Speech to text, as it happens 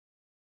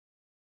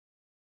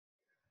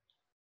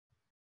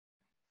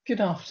Good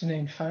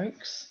afternoon,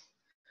 folks.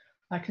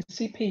 I can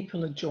see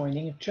people are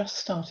joining. I've just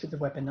started the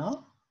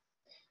webinar.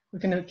 We're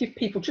going to give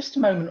people just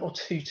a moment or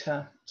two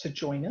to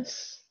join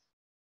us.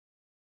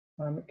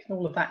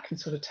 All of that can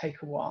sort of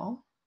take a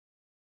while.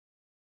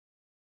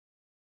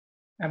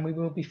 And we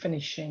will be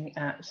finishing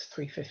at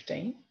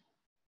 3:15.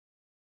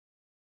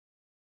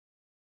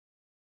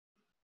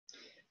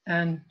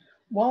 And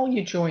while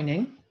you're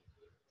joining,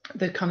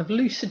 the kind of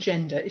loose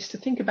agenda is to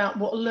think about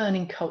what a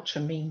learning culture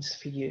means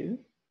for you.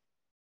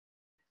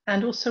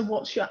 And also,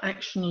 what's your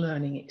action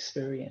learning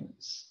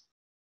experience?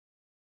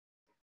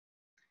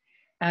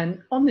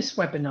 And on this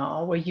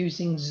webinar, we're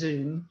using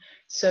Zoom.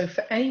 So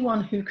for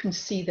anyone who can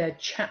see their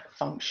chat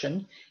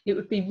function, it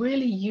would be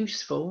really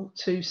useful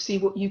to see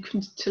what you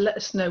can, to let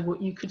us know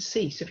what you could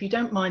see. So if you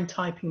don't mind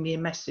typing me a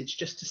message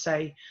just to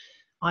say,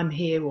 I'm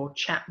here, or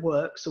chat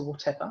works, or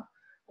whatever,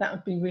 that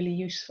would be really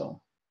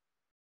useful.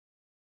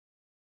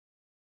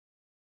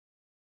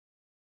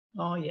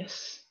 Oh,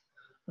 yes.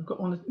 I've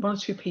got one or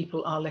two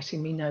people are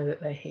letting me know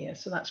that they're here.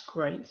 So that's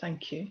great.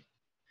 Thank you.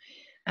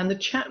 And the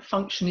chat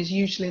function is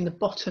usually in the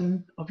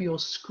bottom of your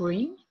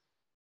screen.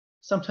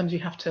 Sometimes you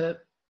have to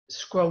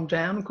scroll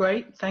down.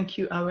 Great, thank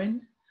you,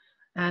 Owen.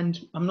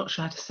 And I'm not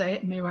sure how to say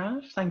it,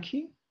 Mirav, thank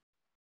you.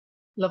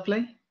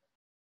 Lovely.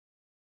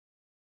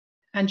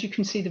 And you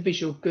can see the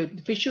visual, good.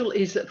 The visual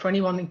is that for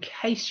anyone, in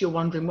case you're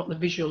wondering what the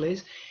visual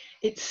is,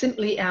 it's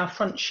simply our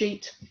front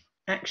sheet,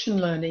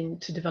 action learning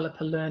to develop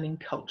a learning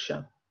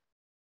culture.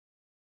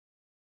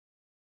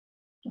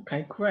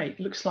 Okay, great,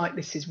 looks like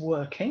this is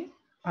working.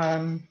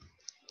 The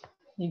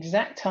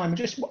exact time,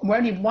 we're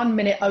only 1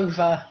 minute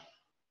over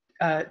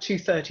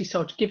 2:30,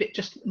 so I'll give it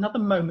just another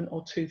moment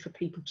or two for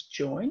people to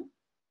join.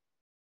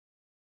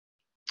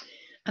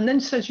 And then,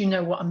 so as you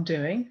know what I'm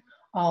doing,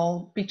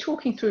 I'll be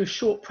talking through a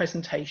short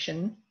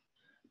presentation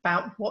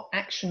about what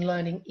action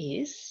learning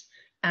is,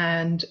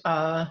 and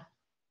yeah,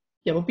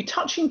 we'll be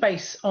touching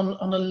base on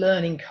a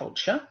learning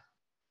culture.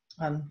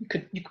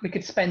 We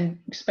could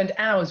spend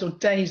hours or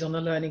days on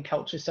a learning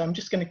culture, so I'm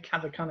just going to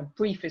have a kind of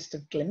briefest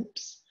of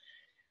glimpse.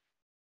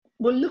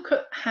 We'll look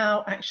at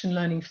how action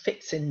learning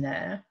fits in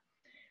there,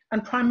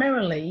 and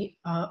primarily,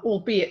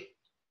 albeit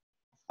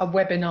a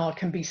webinar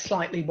can be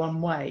slightly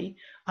one way,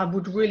 I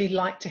would really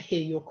like to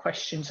hear your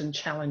questions and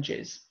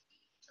challenges.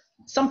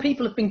 Some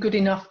people have been good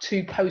enough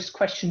to post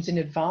questions in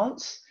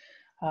advance.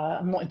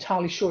 I'm not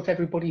entirely sure if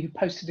everybody who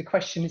posted a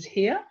question is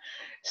here,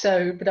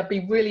 but I'd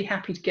be really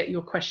happy to get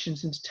your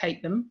questions and to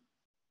take them,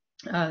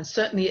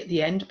 certainly at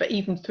the end, but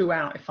even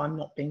throughout if I'm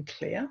not being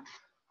clear.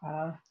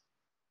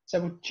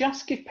 So we'll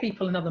just give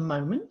people another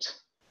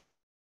moment,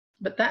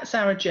 but that's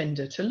our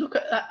agenda, to look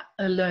at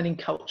a learning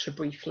culture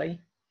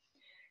briefly,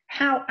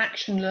 how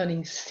action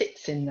learning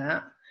sits in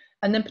that,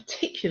 and then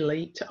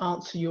particularly to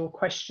answer your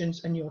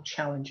questions and your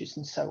challenges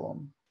and so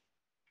on.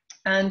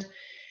 And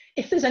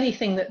if there's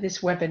anything that this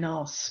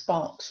webinar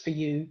sparks for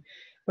you,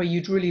 where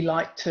you'd really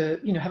like to,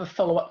 have a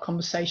follow-up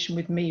conversation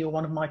with me or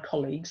one of my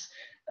colleagues,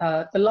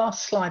 the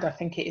last slide, I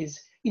think it is,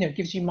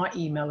 gives you my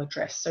email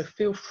address. So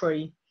feel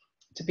free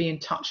to be in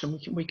touch, and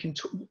we can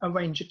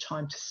arrange a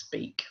time to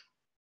speak.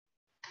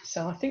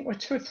 So I think we're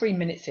 2 or 3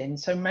 minutes in,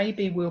 so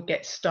maybe we'll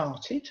get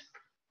started.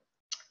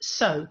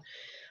 So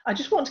I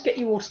just want to get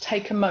you all to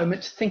take a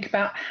moment to think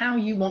about how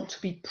you want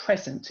to be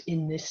present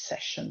in this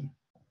session.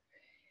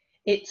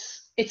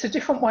 It's a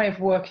different way of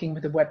working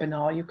with a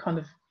webinar. You're kind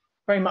of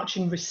very much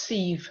in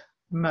receive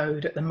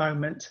mode at the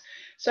moment.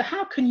 So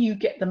how can you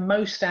get the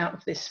most out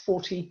of this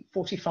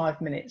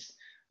 45 minutes,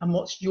 and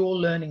what's your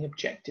learning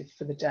objective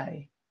for the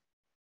day?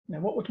 Now,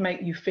 what would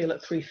make you feel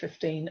at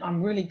 3:15?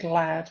 I'm really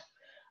glad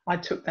I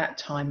took that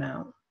time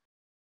out.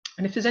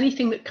 And if there's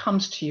anything that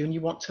comes to you and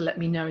you want to let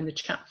me know in the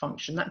chat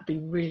function, that'd be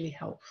really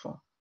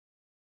helpful.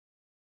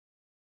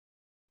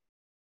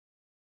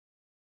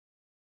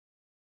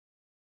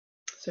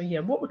 So yeah,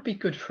 what would be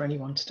good for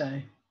anyone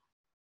today?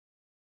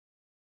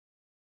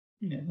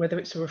 Whether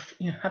it's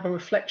have a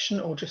reflection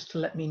or just to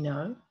let me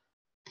know.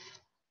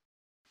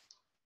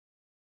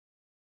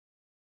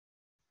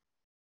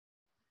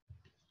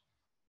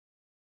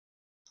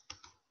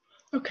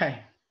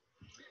 Okay.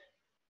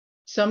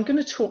 So I'm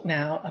going to talk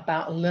now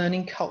about a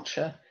learning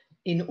culture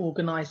in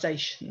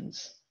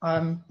organizations.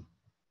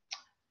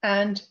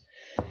 And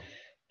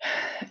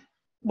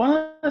one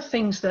of the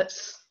things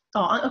that's,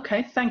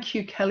 okay, thank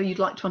you, Kelly. You'd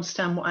like to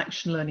understand what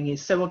action learning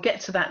is. So we'll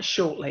get to that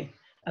shortly.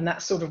 And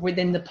that's sort of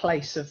within the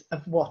place of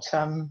what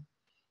a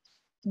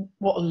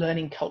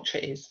learning culture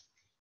is.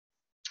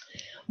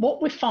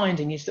 What we're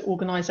finding is that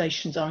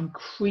organizations are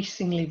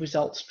increasingly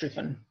results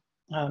driven.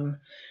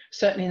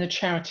 Certainly in the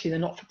charity, the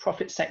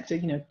not-for-profit sector,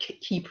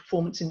 key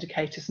performance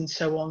indicators and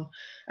so on,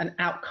 and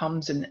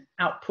outcomes and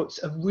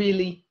outputs are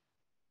really,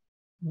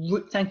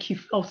 thank you.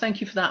 Oh, thank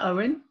you for that,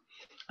 Owen.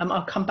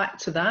 I'll come back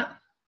to that.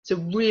 It's a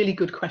really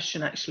good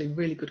question, actually,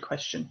 really good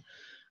question.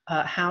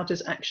 How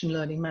does action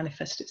learning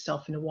manifest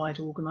itself in a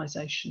wider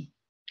organization?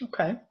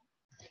 Okay.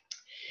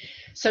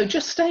 So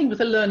just staying with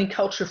the learning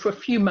culture for a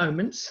few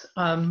moments.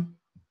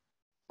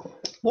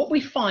 what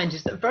we find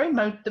is that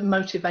the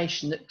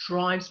motivation that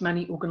drives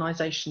many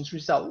organizations'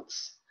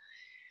 results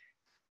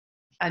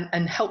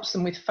and helps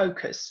them with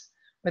focus,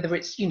 whether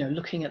it's, you know,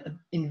 looking at the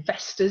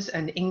investors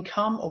and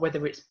income, or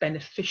whether it's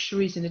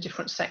beneficiaries in a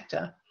different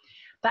sector,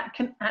 that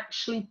can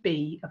actually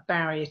be a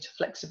barrier to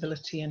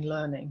flexibility and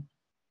learning.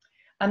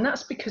 And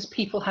that's because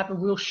people have a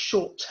real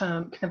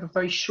can have a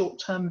very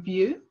short-term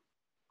view.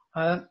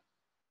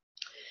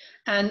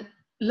 And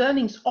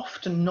learning's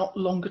often not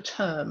longer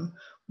term,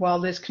 while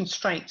there's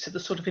constraints of the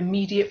sort of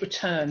immediate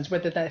returns,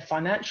 whether they're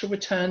financial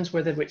returns,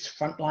 whether it's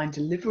frontline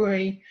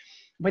delivery,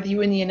 whether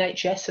you're in the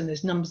NHS and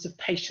there's numbers of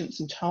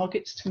patients and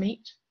targets to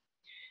meet.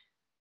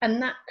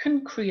 And that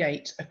can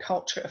create a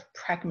culture of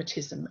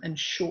pragmatism and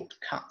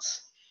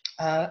shortcuts.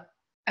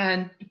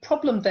 And the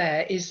problem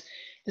there is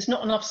there's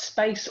not enough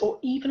space or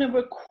even a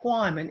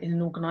requirement in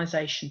an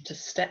organisation to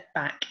step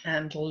back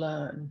and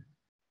learn.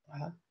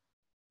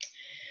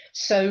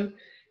 So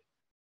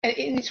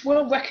it's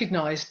well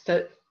recognised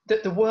that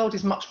the world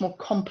is much more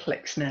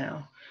complex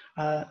now.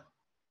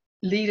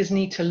 Leaders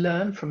need to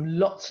learn from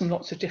lots and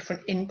lots of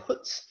different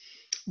inputs,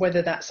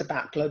 whether that's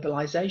about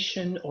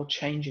globalisation or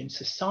change in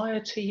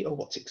society or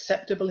what's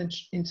acceptable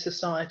in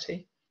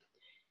society.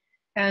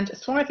 And a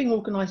thriving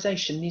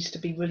organisation needs to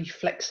be really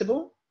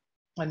flexible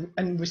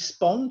and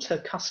respond to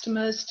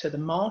customers, to the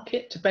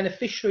market, to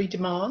beneficiary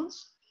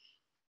demands,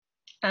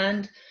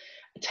 and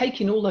take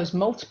in all those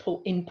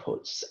multiple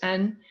inputs.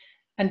 And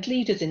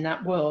leaders in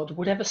that world,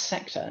 whatever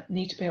sector,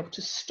 need to be able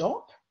to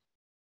stop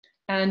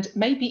and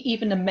maybe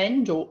even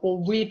amend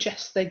or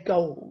readjust their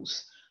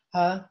goals.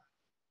 And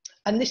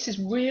this is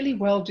really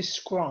well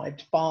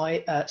described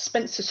by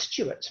Spencer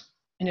Stuart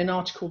in an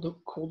article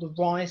called The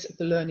Rise of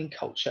the Learning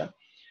Culture,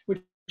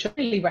 which I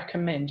really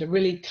recommend, a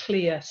really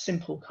clear,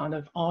 simple kind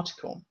of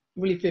article,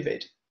 really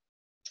vivid.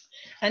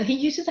 And he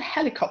uses a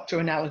helicopter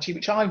analogy,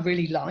 which I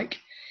really like.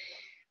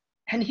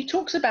 And he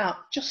talks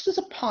about, just as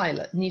a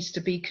pilot needs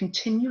to be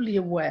continually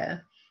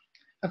aware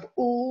of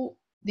all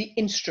the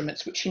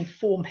instruments which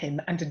inform him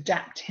and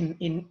adapt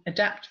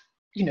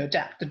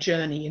the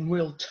journey in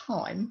real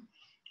time,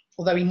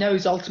 although he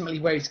knows ultimately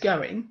where he's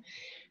going.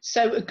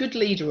 So a good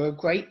leader or a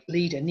great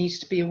leader needs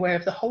to be aware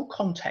of the whole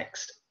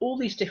context, all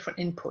these different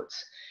inputs,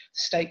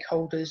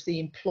 stakeholders, the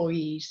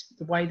employees,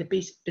 the way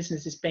the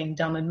business is being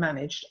done and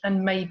managed,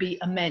 and maybe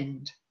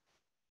amend.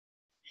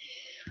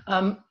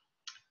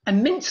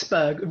 And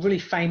Mintzberg, a really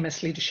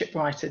famous leadership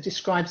writer,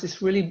 describes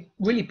this really,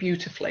 really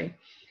beautifully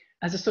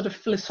as a sort of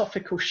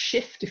philosophical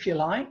shift, if you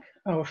like,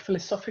 or a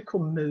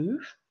philosophical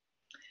move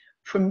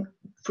from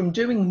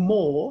doing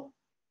more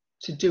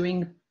to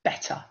doing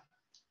better.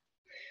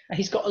 And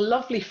he's got a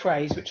lovely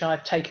phrase, which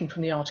I've taken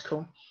from the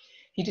article.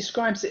 He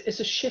describes it as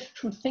a shift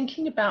from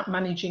thinking about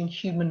managing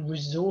human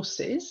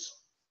resources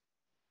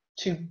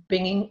to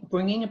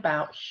bringing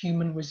about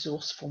human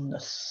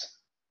resourcefulness.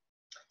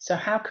 So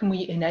how can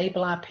we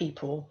enable our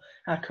people?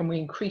 How can we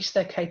increase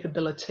their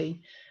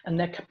capability and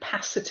their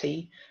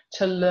capacity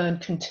to learn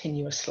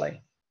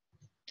continuously?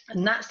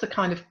 And that's the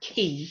kind of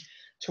key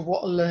to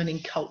what a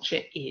learning culture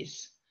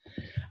is.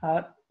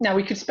 Now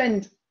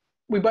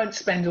we won't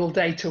spend all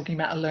day talking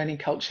about a learning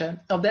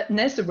culture. And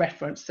there's the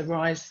reference, The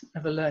Rise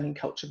of a Learning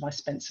Culture by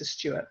Spencer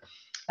Stuart.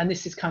 And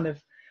this is kind of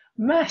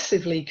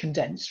massively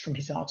condensed from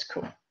his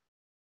article.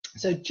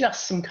 So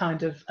just some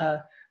kind of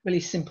really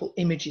simple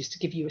images to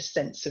give you a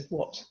sense of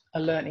what a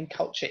learning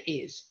culture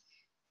is.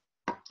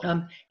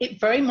 It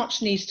very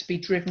much needs to be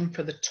driven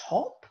for the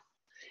top,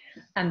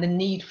 and the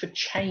need for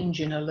change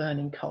in a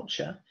learning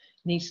culture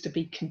needs to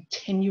be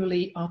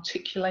continually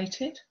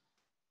articulated.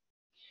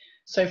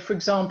 So for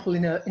example,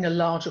 in a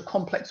large or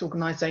complex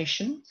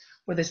organization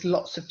where there's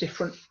lots of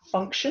different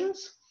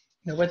functions,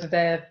 you know, whether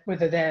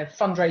they're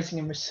fundraising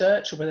and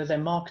research, or whether they're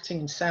marketing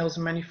and sales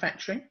and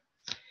manufacturing,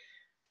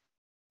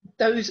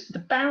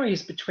 the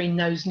barriers between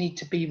those need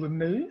to be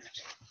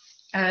removed,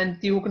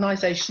 and the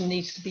organization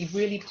needs to be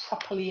really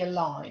properly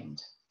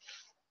aligned.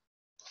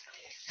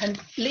 And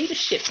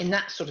leadership in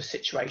that sort of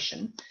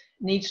situation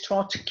needs to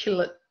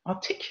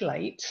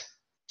articulate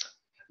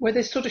where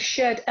there's sort of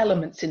shared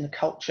elements in the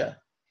culture.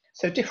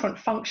 So different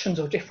functions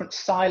or different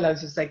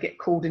silos, as they get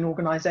called in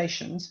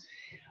organizations,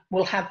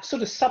 will have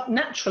sort of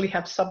naturally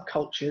have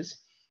subcultures,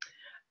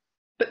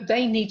 but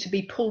they need to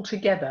be pulled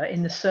together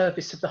in the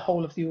service of the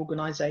whole of the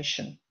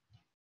organization.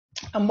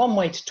 And one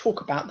way to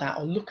talk about that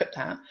or look at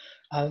that,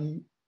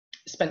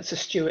 Spencer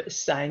Stuart is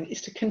saying,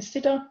 is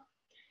to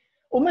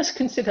almost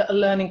consider a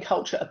learning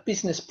culture a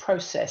business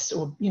process,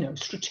 or, you know,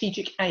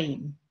 strategic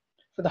aim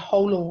for the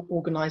whole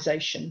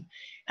organization,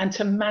 and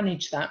to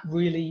manage that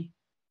really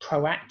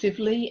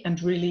proactively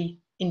and really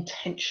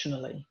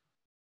intentionally.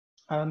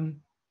 So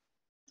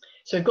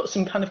we've got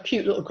some kind of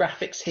cute little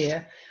graphics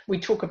here. We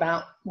talk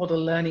about what a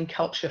learning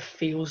culture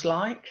feels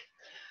like,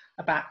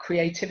 about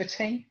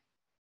creativity,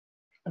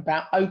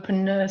 about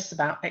openness,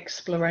 about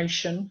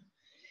exploration.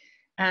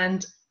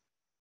 And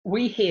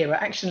we here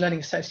at Action Learning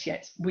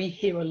Associates, we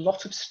hear a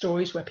lot of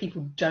stories where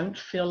people don't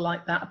feel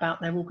like that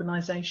about their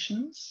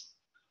organizations.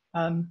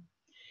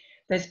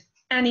 There's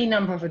any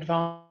number of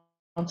advantages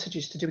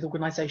advantages to do with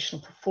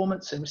organisational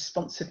performance and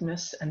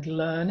responsiveness and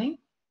learning.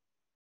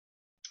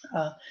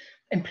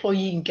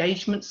 Employee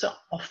engagement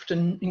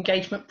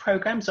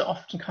programs are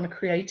often kind of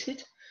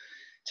created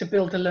to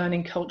build a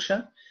learning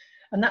culture.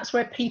 And that's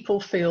where people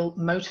feel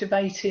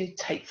motivated,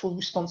 take full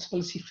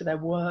responsibility for their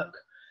work,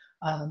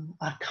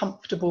 are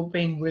comfortable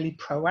being really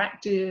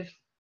proactive,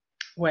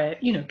 where,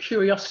 you know,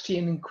 curiosity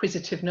and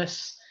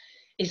inquisitiveness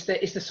is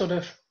the sort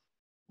of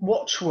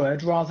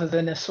watchword rather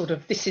than a sort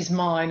of this is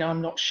mine,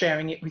 I'm not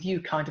sharing it with you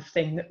kind of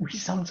thing that we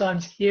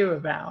sometimes hear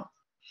about.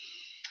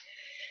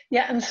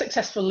 Yeah, and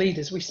successful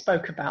leaders, we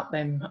spoke about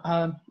them.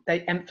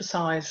 They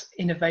emphasize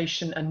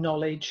innovation and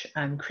knowledge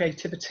and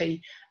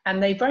creativity,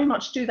 and they very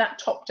much do that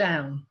top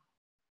down.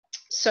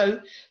 So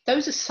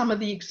those are some of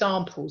the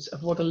examples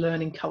of what a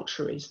learning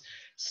culture is.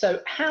 So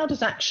how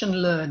does action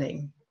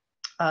learning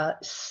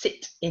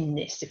sit in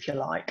this, if you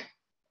like?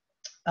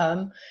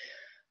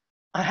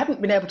 I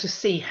haven't been able to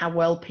see how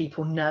well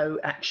people know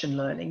action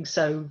learning,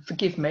 so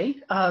forgive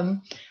me.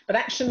 But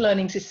action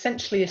learning is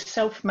essentially a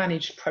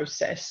self-managed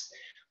process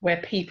where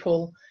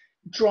people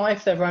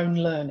drive their own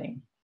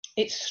learning.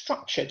 It's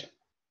structured,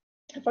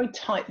 a very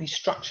tightly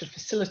structured,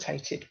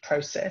 facilitated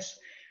process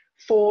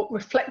for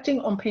reflecting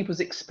on people's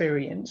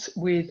experience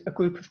with a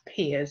group of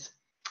peers.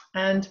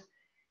 And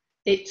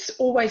it's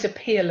always a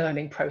peer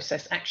learning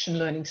process. Action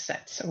learning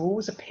sets are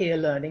always a peer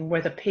learning,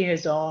 whether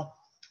peers are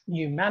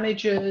new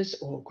managers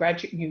or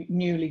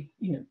newly,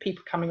 you know,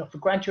 people coming off a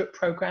graduate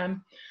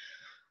program,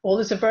 or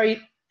there's a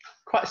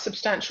quite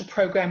substantial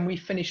program we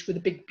finished with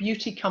a big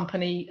beauty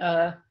company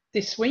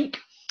this week,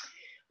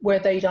 where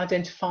they'd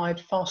identified,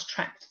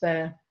 fast-tracked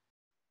their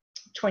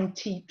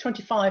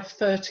 25,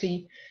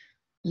 30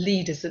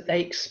 leaders that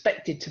they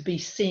expected to be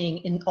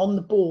seeing on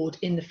the board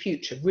in the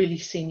future, really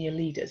senior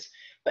leaders.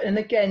 But and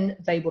again,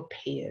 they were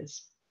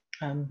peers.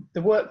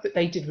 The work that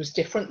they did was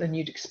different than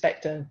you'd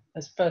expect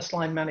as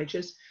first-line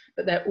managers,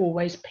 but they're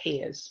always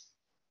peers.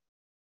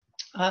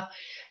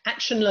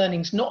 Action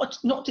learning's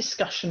not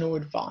discussion or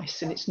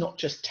advice, and it's not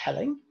just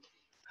telling.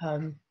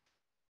 And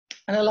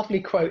a lovely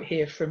quote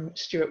here from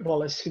Stuart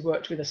Wallace, who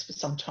worked with us for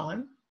some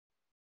time.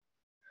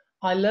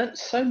 I learnt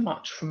so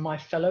much from my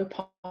fellow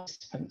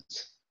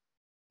participants.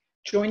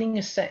 Joining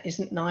a set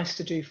isn't nice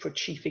to do for a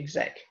chief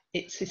exec,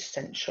 it's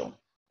essential.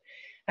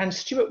 And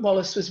Stuart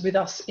Wallace was with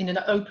us in an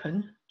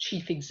open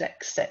chief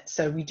exec set.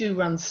 So we do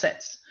run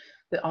sets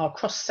that are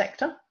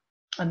cross-sector,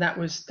 and that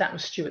was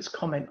Stuart's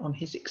comment on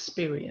his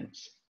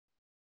experience.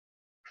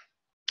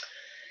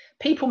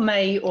 People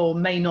may or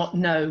may not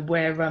know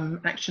where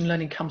action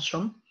learning comes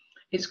from.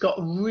 It's got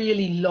a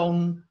really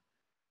long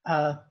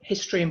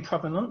history and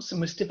provenance,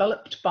 and was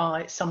developed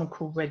by someone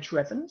called Reg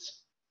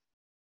Revens.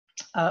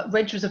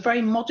 Reg was a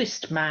very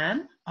modest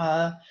man,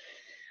 a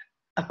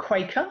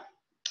Quaker.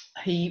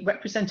 He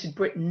represented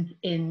Britain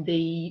in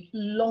the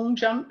long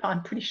jump,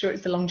 I'm pretty sure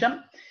it's the long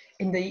jump,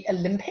 in the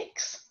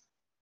Olympics.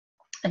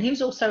 And he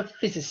was also a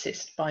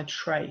physicist by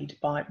trade,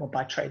 by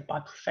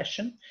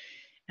profession.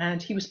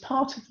 And he was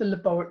part of the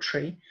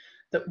laboratory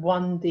that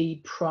won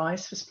the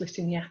prize for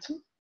splitting the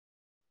atom.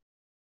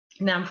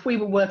 Now, if we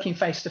were working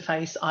face to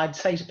face, I'd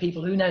say to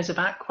people, who knows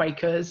about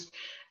Quakers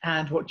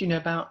and what do you know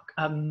about,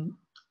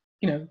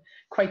 you know,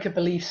 Quaker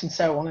beliefs and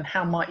so on, and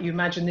how might you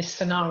imagine this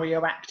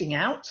scenario acting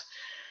out?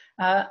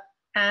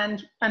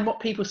 And what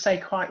people say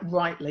quite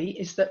rightly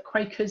is that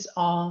Quakers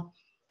are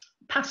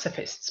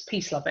pacifists,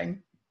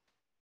 peace-loving,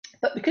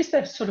 but because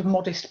they're sort of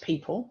modest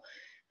people,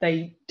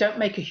 they don't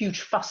make a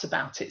huge fuss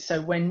about it.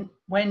 So when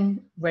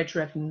Reg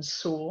Revens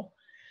saw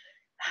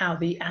how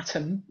the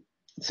atom,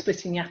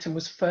 splitting the atom,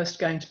 was first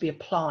going to be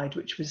applied,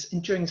 which was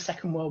during the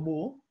Second World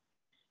War,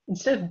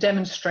 instead of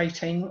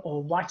demonstrating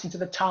or writing to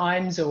the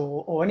Times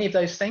or any of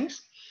those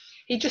things,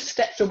 he just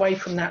stepped away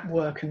from that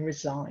work and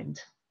resigned.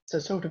 So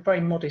sort of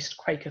very modest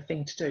Quaker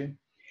thing to do.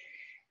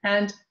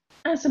 And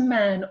as a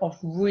man of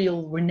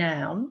real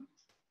renown,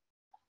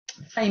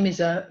 fame is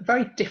a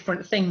very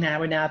different thing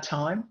now in our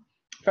time,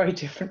 very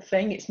different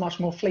thing. It's much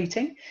more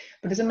fleeting.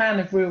 But as a man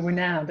of real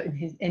renown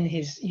in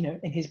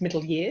his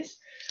middle years,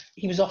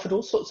 he was offered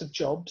all sorts of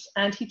jobs,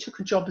 and he took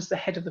a job as the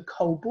head of the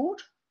coal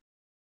board,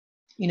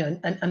 you know,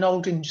 an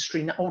old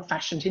industry, an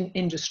old-fashioned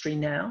industry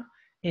now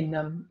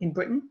in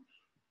Britain,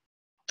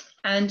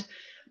 and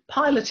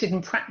piloted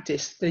and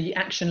practiced the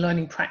action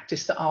learning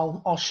practice that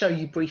I'll show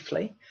you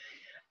briefly,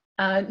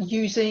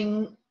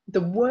 using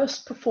the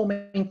worst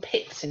performing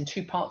pits in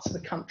two parts of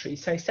the country.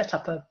 So he set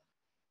up a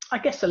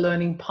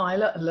learning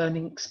pilot, a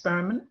learning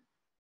experiment.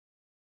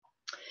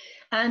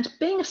 And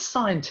being a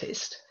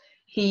scientist,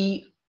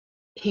 he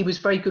was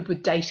very good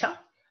with data,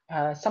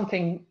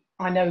 something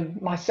I know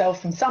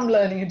myself and some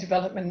learning and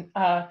development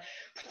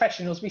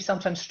professionals, we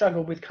sometimes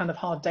struggle with kind of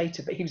hard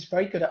data, but he was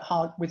very good at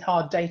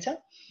hard data.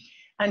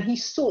 And he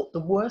sought the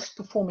worst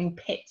performing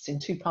pits in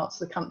two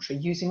parts of the country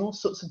using all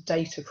sorts of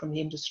data from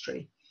the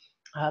industry.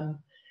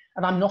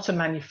 And I'm not a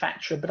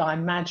manufacturer, but I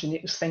imagine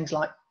it was things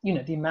like, you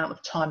know, the amount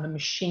of time a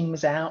machine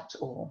was out,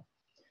 or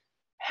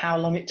how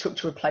long it took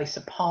to replace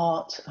a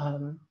part,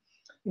 you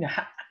know,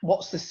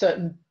 what's the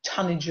certain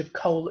tonnage of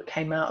coal that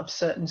came out of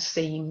certain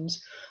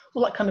seams,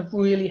 all that kind of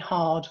really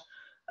hard,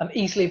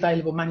 easily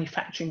available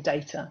manufacturing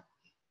data,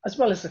 as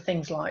well as the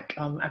things like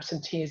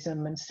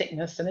absenteeism and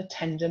sickness and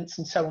attendance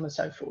and so on and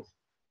so forth.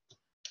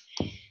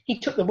 He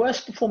took the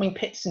worst performing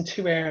pits in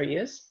 2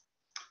 areas,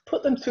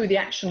 put them through the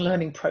action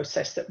learning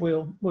process that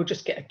we'll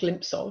just get a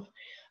glimpse of,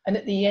 and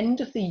at the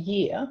end of the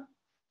year,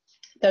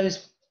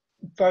 those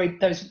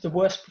the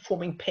worst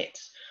performing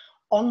pits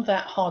on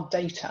that hard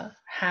data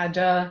had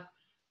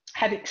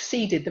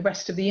exceeded the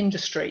rest of the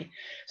industry.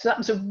 So that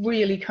was a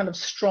really kind of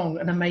strong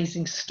and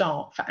amazing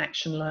start for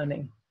action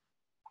learning.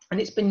 And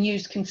it's been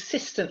used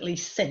consistently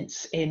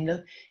since in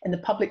the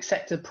public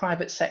sector,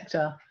 private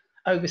sector,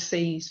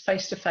 overseas,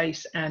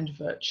 face-to-face and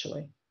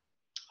virtually.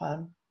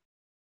 And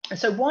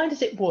so why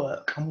does it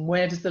work, and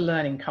where does the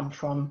learning come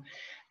from,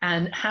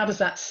 and how does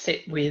that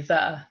sit with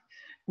a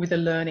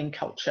learning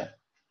culture?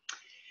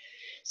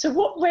 So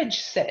what Reg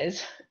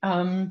says,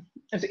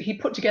 he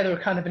put together a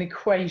kind of an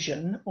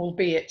equation,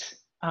 albeit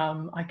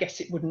I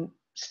guess it wouldn't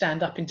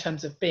stand up in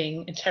terms of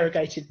being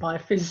interrogated by a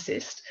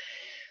physicist,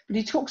 but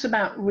he talks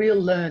about real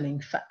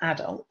learning for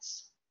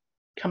adults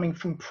coming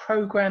from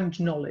programmed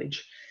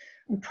knowledge.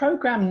 And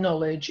programmed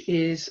knowledge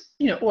is,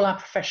 all our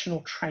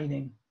professional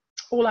training,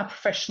 all our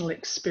professional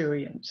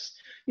experience,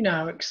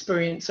 our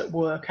experience at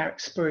work, our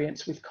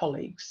experience with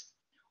colleagues,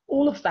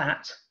 all of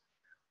that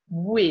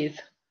with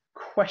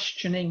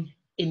questioning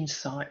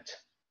insight.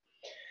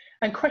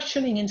 And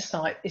questioning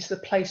insight is the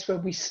place where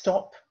we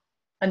stop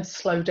and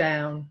slow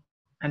down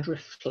and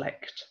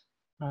reflect.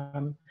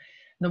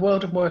 The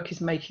world of work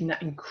is making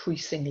that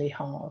increasingly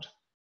hard.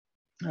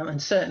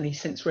 And certainly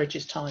since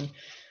Reg's time,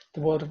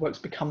 the world of work's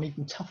become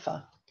even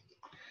tougher.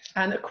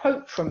 And a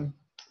quote from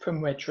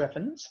Reg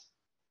Evans: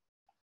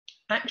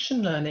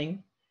 "Action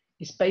learning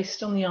is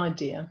based on the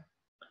idea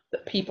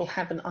that people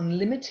have an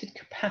unlimited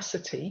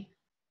capacity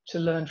to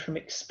learn from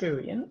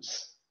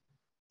experience,"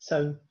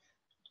 so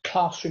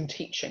classroom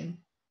teaching,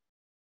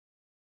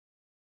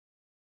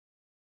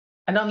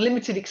 an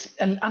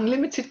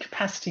unlimited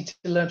capacity to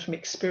learn from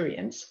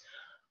experience,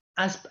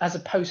 as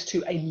opposed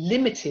to a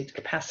limited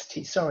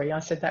capacity, sorry, I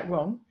said that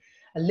wrong,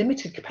 a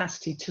limited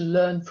capacity to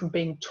learn from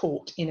being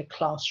taught in a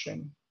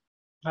classroom.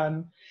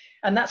 And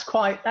that's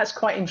quite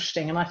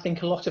interesting, and I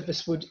think a lot of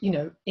us would,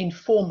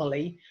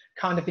 informally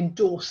kind of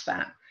endorse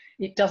that.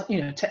 It does,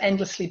 to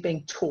endlessly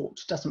being taught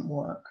doesn't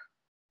work.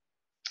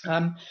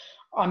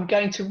 I'm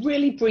going to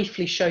really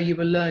briefly show you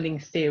a learning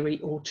theory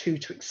or two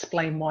to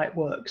explain why it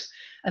works.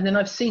 And then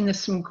I've seen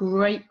there's some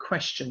great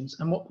questions,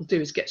 and what we'll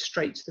do is get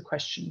straight to the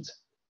questions.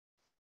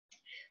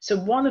 So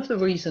one of the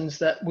reasons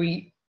that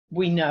we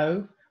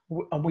know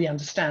and we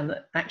understand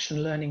that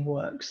action learning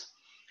works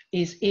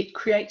is it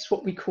creates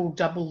what we call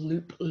double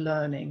loop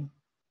learning.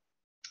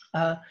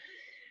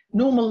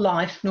 Normal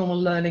life, normal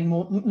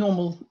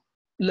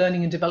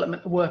learning and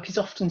development work is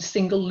often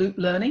single loop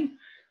learning.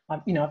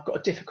 I've got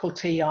a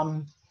difficulty, I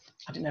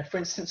don't know, for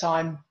instance,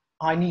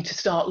 I need to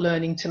start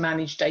learning to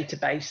manage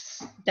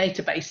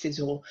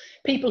databases or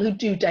people who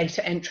do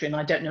data entry, and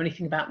I don't know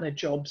anything about their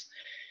jobs.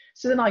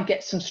 So then I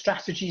get some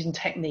strategies and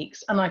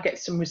techniques and I get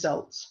some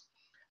results.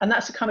 And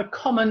that's a kind of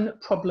common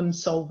problem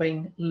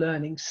solving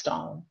learning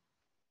style.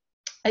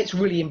 It's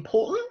really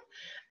important.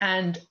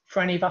 And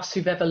for any of us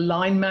who've ever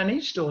line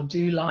managed or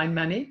do line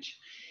manage,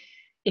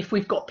 if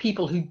we've got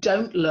people who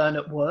don't learn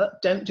at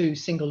work, don't do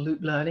single loop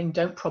learning,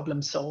 don't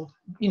problem solve,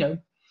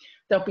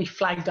 they'll be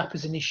flagged up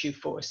as an issue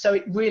for us. So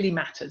it really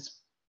matters.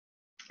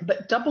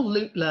 But double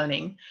loop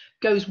learning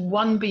goes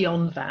one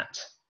beyond that.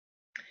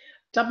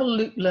 Double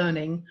loop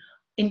learning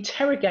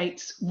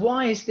interrogates,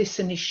 why is this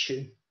an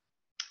issue?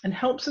 And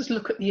helps us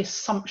look at the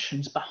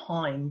assumptions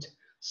behind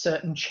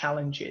certain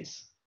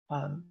challenges.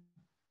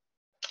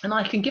 And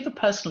I can give a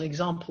personal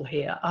example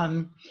here.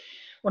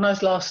 When I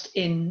was last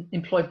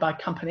employed by a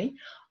company,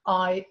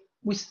 I've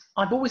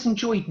always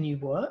enjoyed new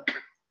work.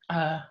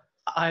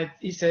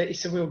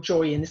 It's a real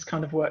joy in this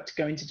kind of work to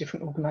go into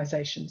different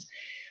organisations.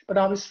 But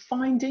I was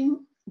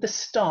finding the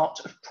start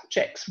of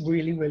projects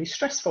really, really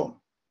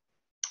stressful.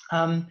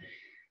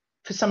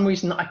 For some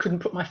reason that I couldn't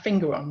put my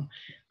finger on.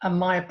 And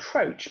my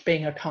approach,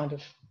 being a kind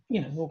of,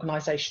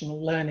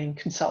 organisational learning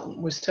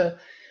consultant, was to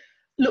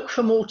look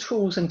for more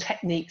tools and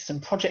techniques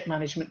and project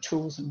management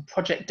tools and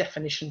project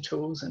definition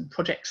tools and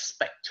project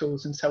spec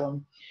tools and so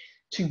on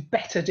to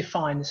better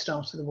define the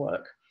start of the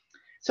work.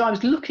 So I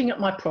was looking at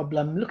my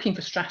problem, looking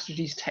for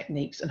strategies,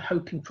 techniques, and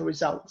hoping for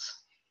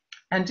results.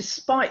 And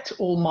despite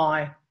all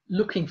my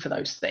looking for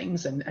those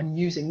things and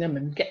using them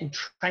and getting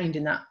trained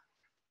in that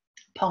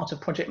part of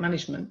project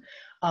management,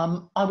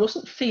 I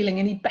wasn't feeling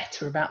any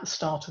better about the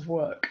start of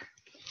work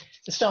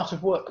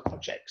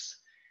projects.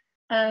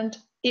 And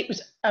it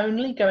was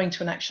only going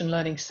to an action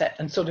learning set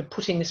and sort of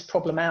putting this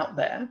problem out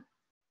there.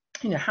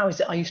 How is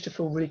it I used to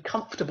feel really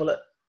comfortable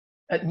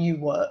at new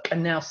work,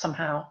 and now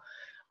somehow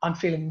I'm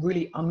feeling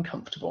really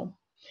uncomfortable.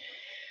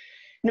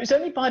 And it was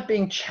only by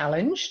being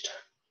challenged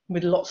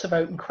with lots of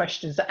open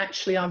questions that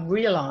actually I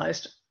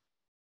realised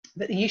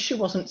that the issue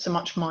wasn't so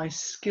much my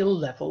skill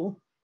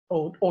level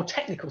or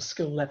technical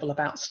skill level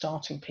about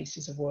starting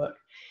pieces of work.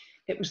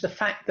 It was the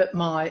fact that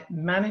my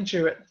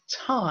manager at the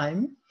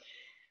time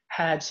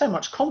had so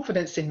much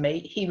confidence in me,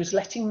 he was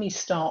letting me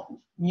start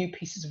new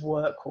pieces of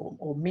work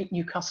or meet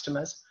new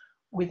customers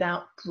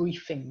without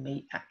briefing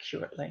me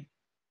accurately.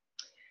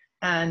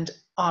 And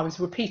I was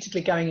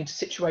repeatedly going into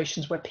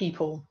situations where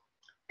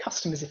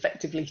customers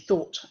effectively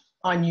thought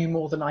I knew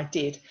more than I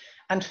did,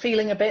 and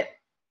feeling a bit,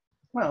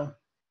 well,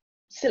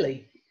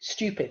 silly,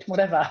 stupid,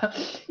 whatever,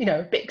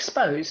 a bit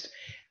exposed.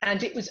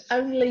 And it was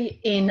only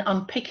in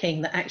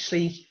unpicking that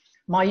actually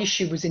my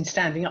issue was in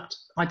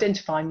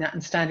identifying that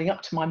and standing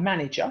up to my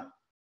manager,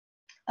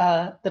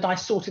 that I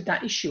sorted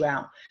that issue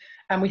out.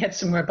 And we had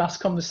some robust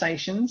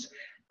conversations,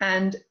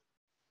 and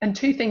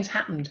two things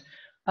happened.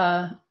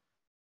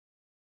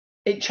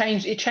 It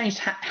changed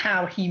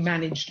how he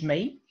managed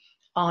me.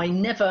 I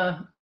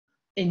never,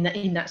 in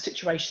that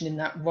situation, in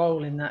that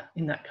role, in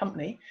that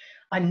company,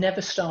 I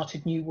never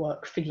started new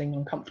work feeling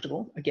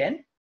uncomfortable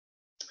again.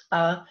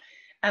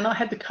 And I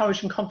had the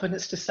courage and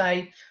confidence to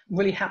say, I'm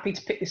really happy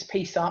to pick this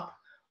piece up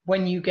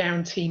when you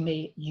guarantee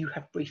me you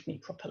have briefed me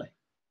properly.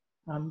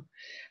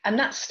 And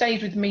that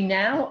stayed with me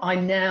now. I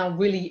now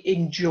really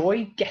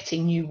enjoy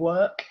getting new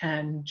work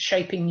and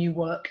shaping new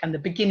work and the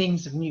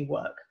beginnings of new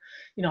work.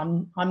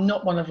 I'm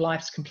not one of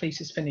life's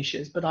completest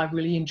finishers, but I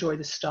really enjoy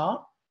the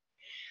start.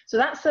 So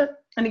that's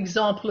an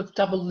example of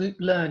double loop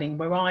learning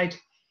where I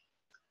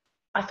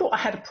thought I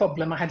had a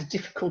problem, I had a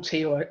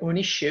difficulty or an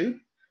issue.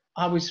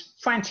 I was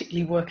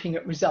frantically working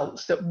at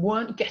results that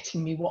weren't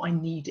getting me what I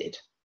needed.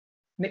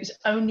 And it was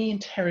only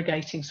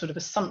interrogating sort of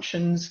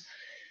assumptions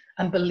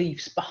and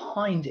beliefs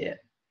behind it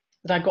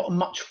that I got a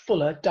much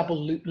fuller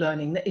double loop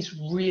learning that is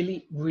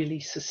really, really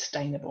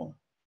sustainable.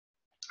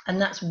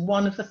 And that's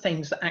one of the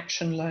things that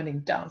action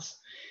learning does.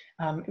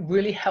 It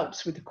really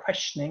helps with the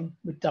questioning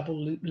with double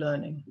loop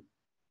learning.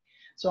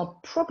 So I'll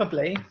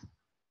probably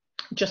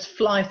just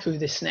fly through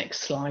this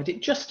next slide.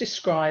 It just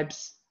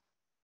describes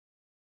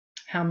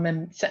how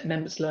set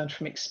members learn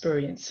from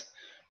experience,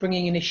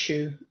 bringing an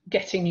issue,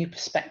 getting new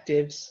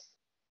perspectives,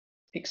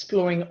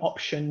 exploring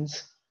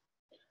options,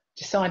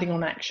 deciding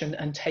on action,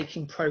 and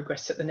taking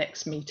progress at the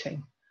next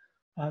meeting.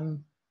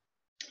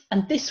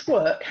 And this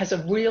work has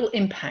a real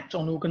impact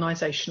on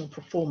organisational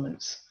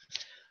performance.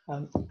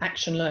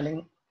 Action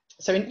learning.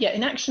 So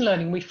in action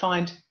learning, we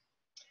find,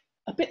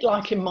 a bit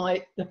like in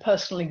the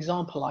personal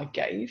example I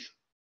gave,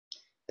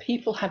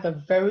 people have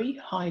a very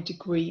high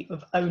degree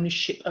of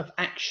ownership of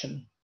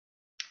action.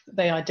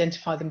 They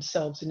identify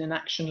themselves in an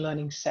action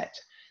learning set.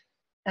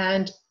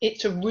 And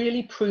it's a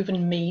really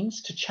proven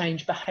means to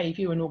change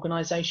behaviour in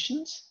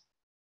organisations.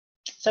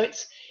 So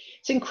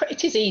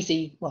it is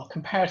easy, well,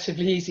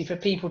 comparatively easy for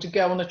people to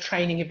go on a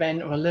training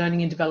event or a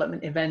learning and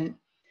development event,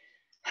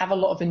 have a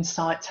lot of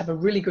insights, have a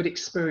really good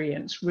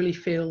experience, really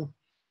feel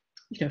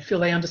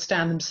they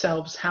understand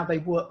themselves, how they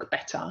work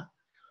better.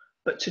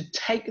 But to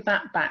take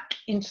that back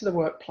into the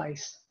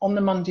workplace on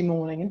the Monday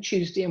morning and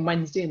Tuesday and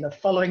Wednesday and the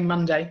following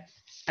Monday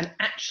and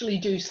actually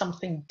do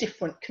something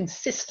different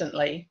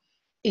consistently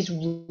is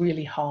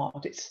really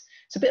hard. It's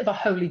a bit of a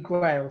holy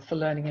grail for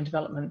learning and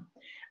development.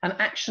 And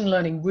action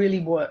learning really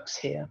works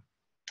here.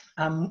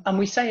 And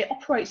we say it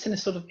operates in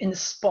the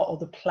spot or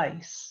the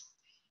place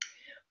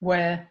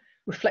where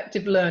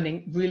reflective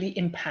learning really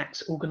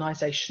impacts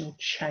organisational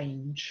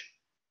change.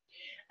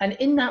 And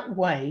in that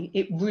way,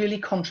 it really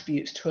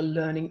contributes to a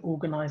learning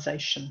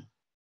organisation.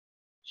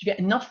 You get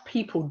enough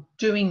people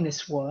doing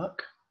this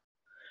work,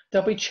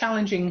 they'll be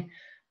challenging,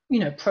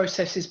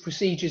 processes,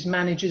 procedures,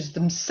 managers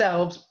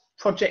themselves,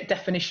 project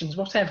definitions,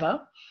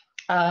 whatever,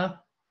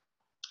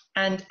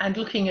 and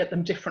looking at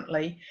them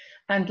differently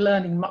and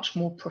learning much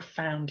more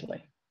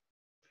profoundly.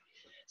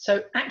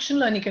 So action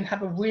learning can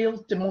have a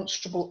real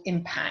demonstrable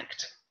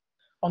impact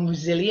on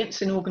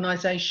resilience in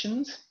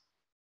organisations,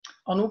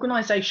 on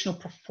organisational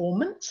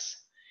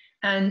performance,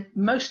 and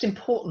most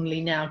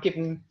importantly now,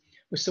 given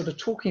we're sort of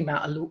talking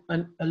about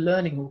a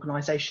learning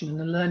organisation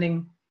and a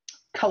learning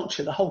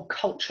culture, the whole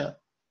culture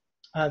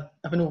of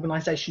an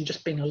organisation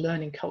just being a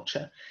learning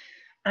culture,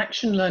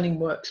 action learning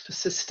works for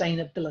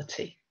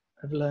sustainability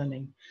of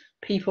learning.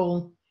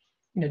 People,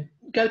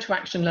 go to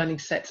action learning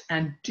sets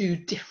and do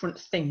different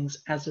things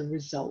as a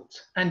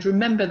result, and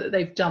remember that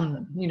they've done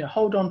them.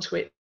 Hold on to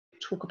it,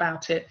 talk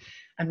about it,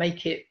 and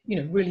make it,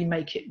 really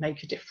make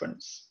a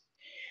difference.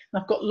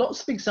 And I've got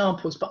lots of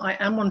examples, but I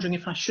am wondering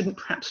if I shouldn't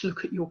perhaps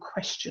look at your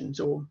questions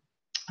or,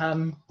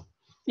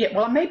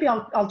 maybe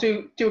I'll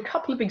do a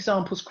couple of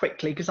examples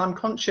quickly, because I'm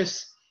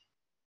conscious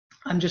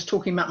I'm just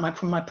talking about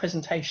from my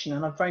presentation,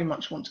 and I very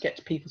much want to get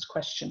to people's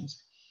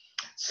questions.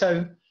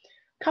 So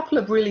a couple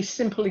of really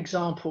simple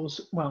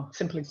examples,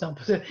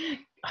 I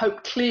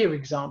hope clear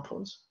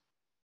examples,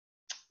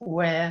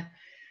 where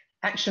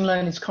action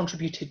learning has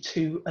contributed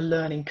to a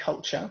learning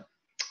culture.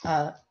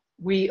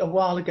 We, a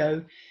while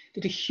ago,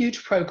 did a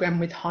huge program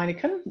with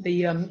Heineken,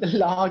 the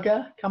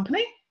lager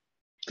company,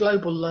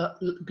 global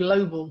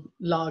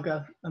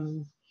lager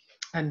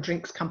and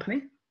drinks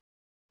company.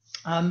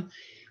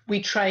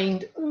 We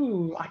trained,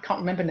 I can't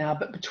remember now,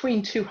 but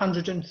between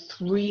 200 and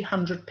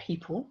 300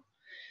 people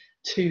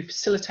to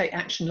facilitate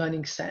action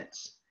learning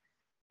sets.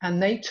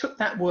 And they took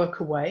that work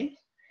away.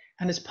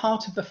 And as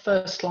part of the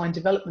first line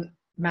development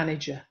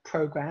manager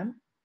program,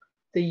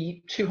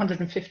 the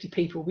 250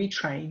 people we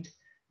trained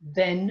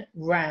then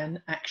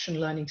ran action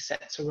learning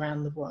sets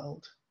around the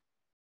world.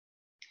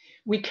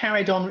 We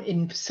carried on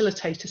in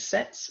facilitator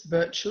sets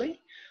virtually.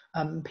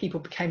 People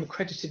became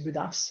accredited with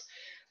us,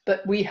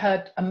 but we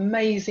had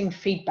amazing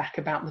feedback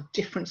about the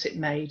difference it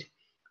made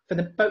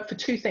for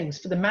two things: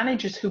 for the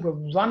managers who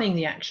were running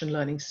the action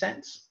learning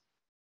sets,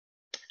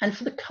 and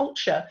for the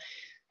culture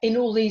in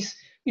all these,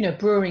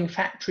 brewing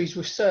factories,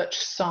 research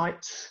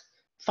sites,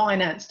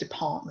 finance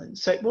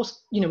departments. So it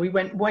was, we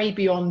went way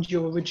beyond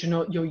your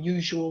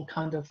usual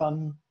kind of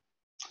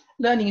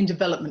learning and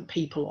development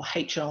people or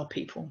HR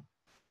people.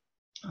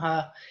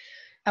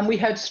 And we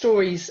heard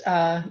stories,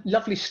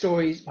 lovely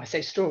stories, I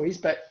say stories,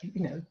 but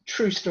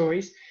true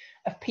stories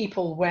of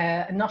people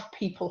where enough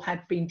people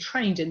had been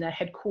trained in their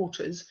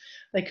headquarters,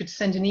 they could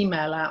send an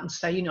email out and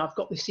say, I've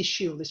got this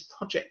issue or this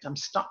project I'm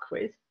stuck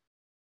with.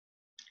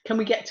 Can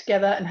we get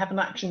together and have an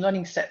action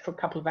learning set for a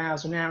couple of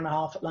hours, an hour and a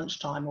half at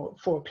lunchtime or at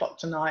 4 o'clock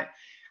tonight,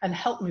 and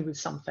help me with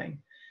something?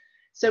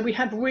 So we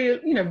had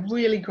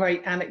really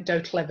great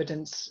anecdotal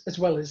evidence, as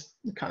well as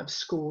the kind of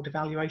scored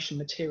evaluation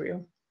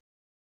material,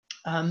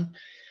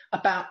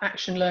 about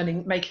action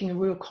learning making a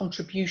real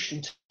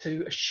contribution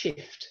to a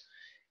shift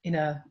in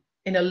a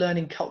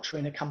learning culture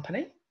in a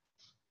company.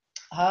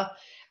 And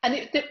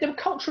there were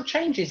cultural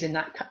changes in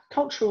that,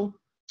 cultural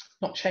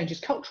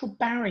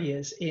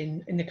barriers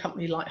in a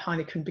company like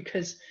Heineken,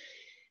 because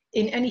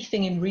in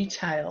anything in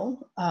retail,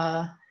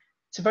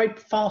 it's a very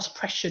fast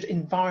pressured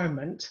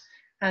environment,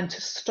 and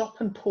to stop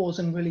and pause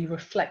and really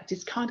reflect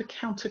is kind of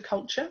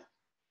counterculture.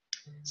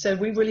 So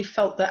we really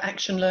felt that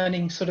action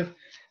learning sort of,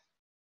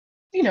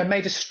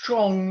 made a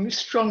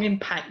strong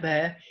impact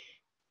there,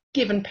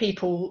 given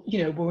people,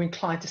 were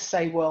inclined to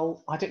say,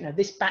 well, I don't know,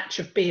 this batch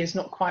of beer is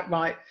not quite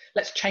right,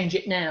 let's change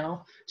it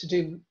now to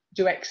do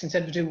X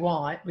instead of do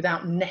Y,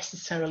 without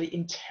necessarily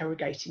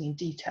interrogating in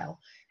detail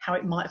how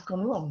it might have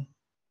gone wrong.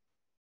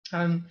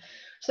 So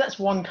that's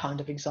one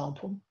kind of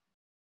example.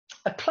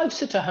 A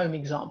closer to home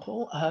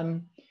example,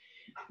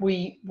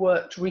 we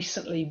worked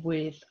recently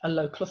with a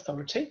local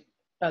authority,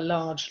 a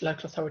large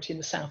local authority in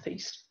the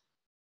southeast,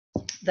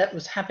 that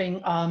was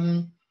having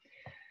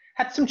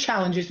had some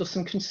challenges or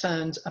some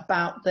concerns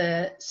about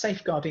their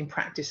safeguarding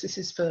practice. This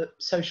is for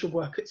social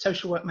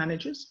work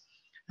managers,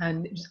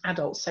 and it was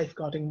adult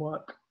safeguarding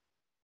work.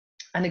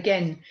 And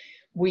again,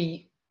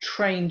 we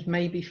trained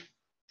maybe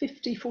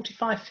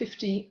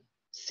 50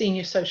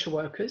 senior social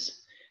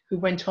workers who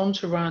went on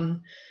to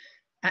run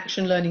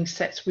action learning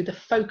sets with a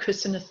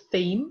focus and a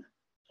theme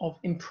of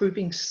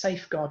improving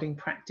safeguarding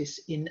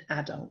practice in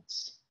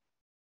adults.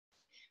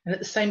 And at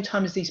the same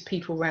time as these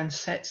people ran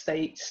sets,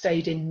 they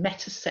stayed in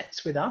meta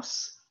sets with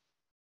us,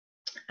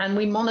 and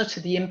we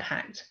monitored the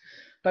impact,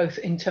 both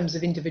in terms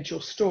of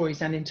individual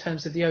stories and in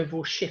terms of the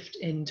overall shift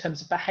in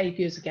terms of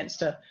behaviours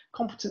against a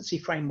competency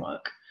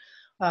framework.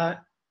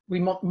 We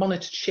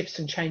monitored shifts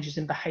and changes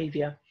in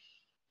behaviour,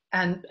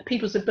 and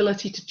people's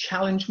ability to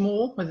challenge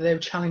more, whether they were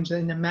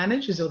challenging their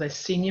managers or their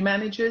senior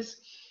managers,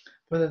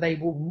 whether they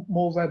were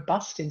more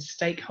robust in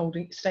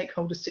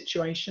stakeholder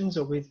situations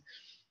or with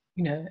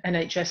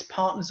NHS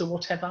partners or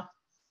whatever.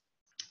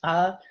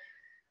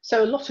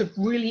 So a lot of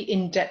really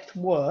in-depth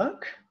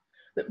work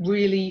that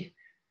really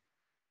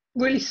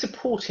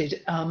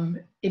supported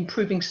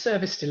improving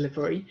service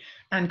delivery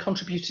and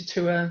contributed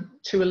to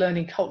a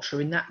learning culture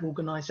in that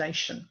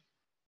organisation.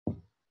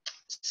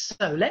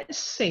 So let's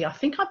see, I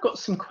think I've got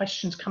some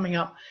questions coming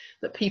up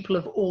that people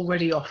have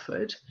already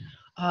offered.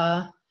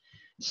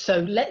 So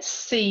let's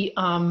see,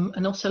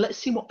 and also let's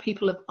see what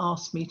people have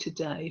asked me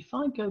today. If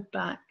I go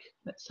back,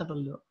 let's have a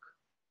look.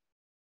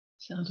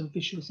 Sound and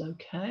visuals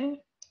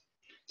okay.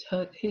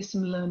 So here's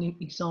some learning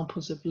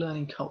examples of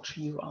learning culture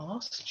you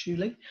asked,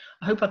 Julie.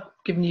 I hope I've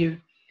given you,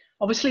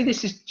 obviously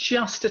this is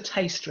just a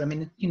taster. I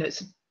mean,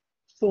 it's a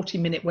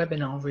 40-minute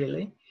webinar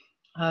really.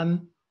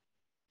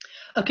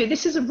 Okay,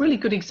 this is a really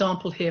good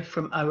example here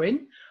from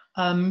Owen.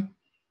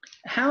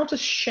 How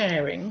does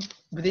sharing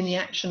within the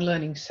action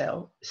learning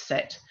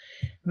set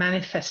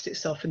manifest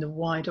itself in the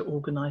wider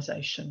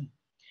organisation?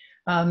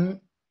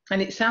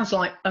 And it sounds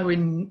like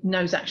Owen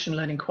knows action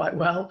learning quite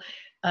well.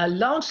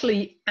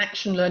 Largely,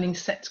 action learning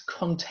sets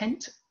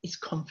content is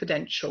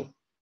confidential.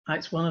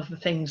 It's one of the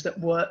things that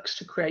works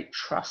to create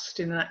trust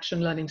in an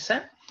action learning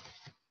set.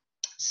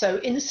 So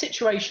in the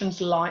situations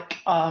like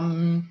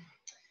the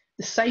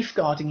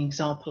safeguarding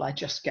example I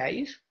just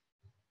gave,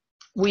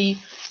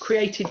 we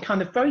created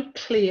kind of very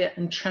clear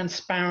and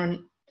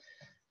transparent,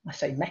 I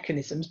say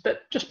mechanisms,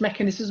 but just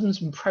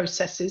mechanisms and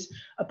processes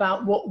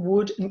about what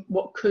would and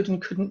what could and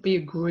couldn't be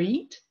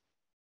agreed.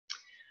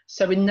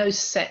 So in those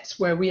sets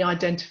where we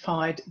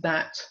identified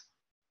that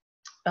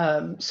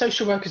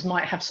social workers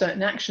might have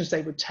certain actions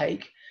they would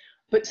take,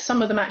 but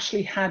some of them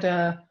actually had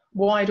a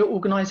wider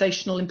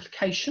organisational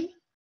implication.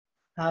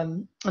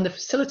 And the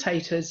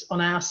facilitators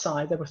on our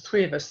side, there were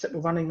 3 of us that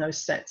were running those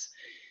sets.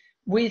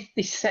 With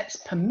the set's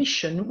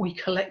permission, we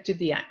collected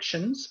the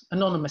actions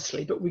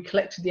anonymously, but we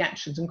collected the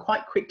actions and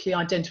quite quickly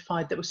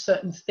identified there were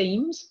certain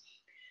themes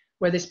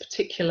where this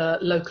particular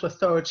local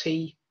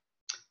authority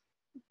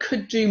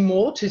could do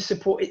more to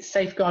support its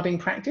safeguarding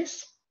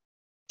practice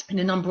in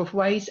a number of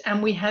ways.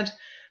 And we had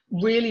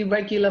really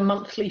regular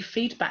monthly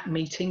feedback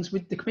meetings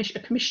with the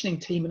commissioning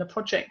team and a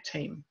project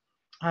team.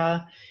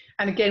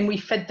 And again, we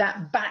fed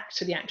that back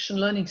to the action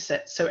learning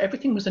set. So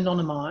everything was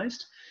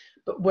anonymized,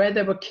 but where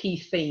there were key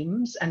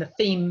themes, and a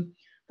theme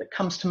that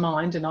comes to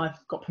mind, and I've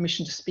got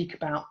permission to speak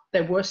about,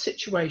 there were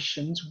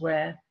situations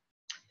where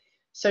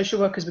social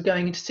workers were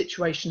going into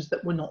situations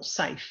that were not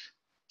safe,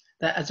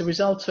 that as a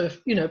result of,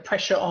 you know,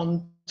 pressure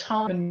on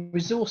time and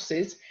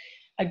resources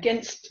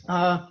against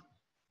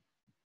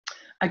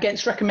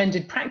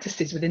recommended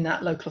practices within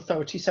that local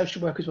authority,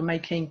 social workers were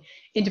making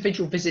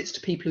individual visits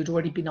to people who'd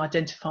already been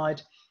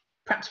identified,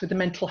 perhaps with a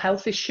mental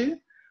health issue,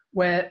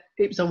 where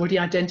it was already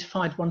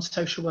identified one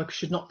social worker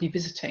should not be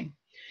visiting.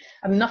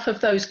 And enough of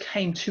those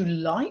came to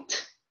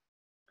light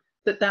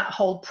that that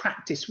whole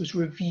practice was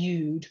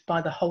reviewed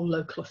by the whole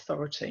local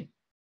authority.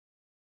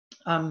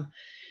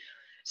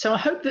 So I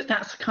hope that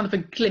that's kind of a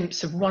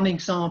glimpse of one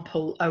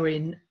example,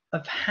 Owen,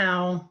 of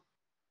how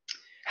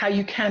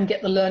you can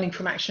get the learning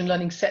from action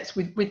learning sets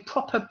with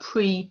proper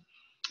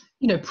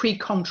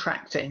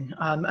pre-contracting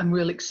and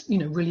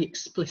really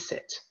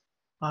explicit.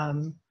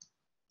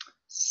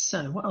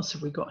 So what else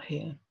have we got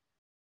here?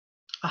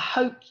 I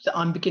hope that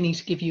I'm beginning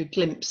to give you a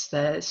glimpse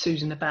there,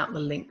 Susan, about the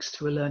links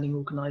to a learning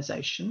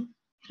organisation.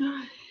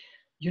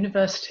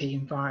 University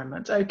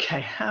environment. Okay,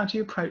 how do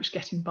you approach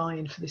getting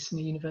buy-in for this in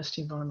a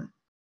university environment?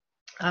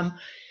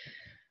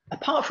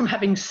 Apart from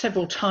having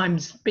several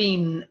times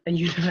been a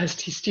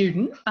university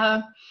student,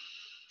 I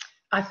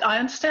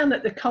understand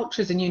that the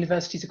cultures in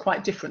universities are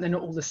quite different. They're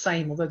not all the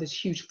same, although there's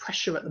huge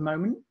pressure at the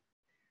moment.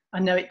 I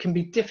know it can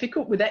be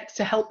difficult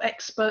to help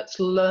experts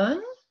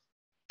learn.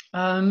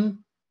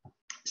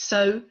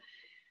 So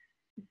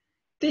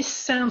this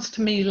sounds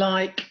to me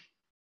like,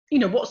 you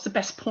know, what's the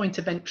best point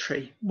of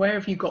entry? Where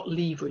have you got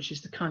leverage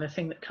is the kind of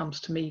thing that comes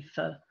to me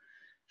for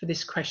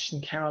this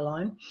question,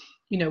 Caroline.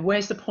 You know,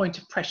 where's the point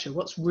of pressure?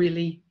 What's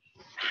really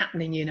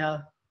happening in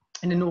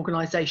an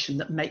organisation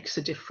that makes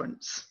a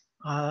difference?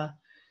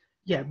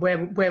 Yeah,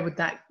 where would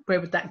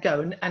that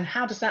go? And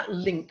how does that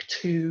link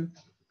to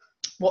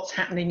what's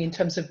happening in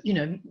terms of, you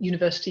know,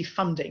 university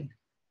funding?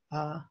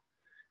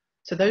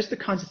 So those are the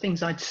kinds of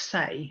things I'd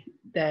say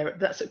there.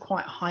 That's at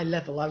quite a high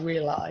level, I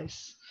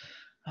realise.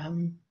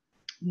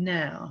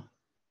 Now,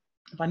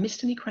 have I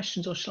missed any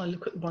questions, or shall I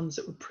look at the ones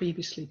that were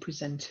previously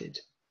presented?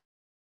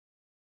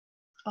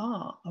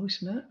 Oh,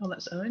 wait a minute. Oh,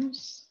 that's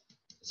Owen's.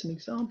 Some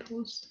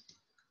examples.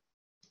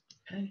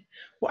 Okay.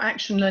 What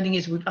action learning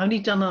is, I've only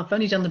done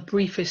the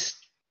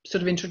briefest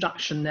sort of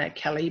introduction there,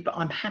 Kelly, but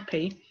I'm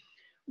happy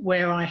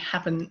where I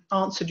haven't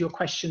answered your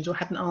questions or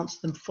haven't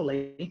answered them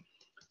fully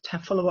to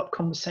have follow-up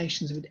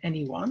conversations with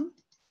anyone.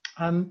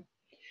 Now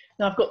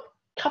I've got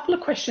a couple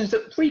of questions,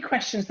 3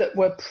 questions that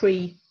were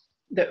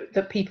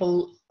that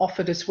people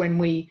offered us when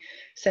we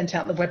sent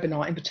out the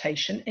webinar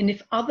invitation. And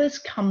if others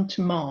come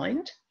to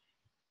mind,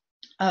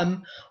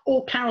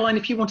 or Caroline,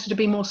 if you wanted to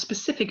be more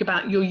specific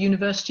about your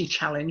university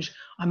challenge,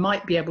 I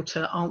might be able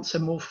to answer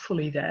more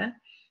fully there.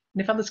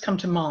 And if others come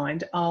to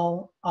mind,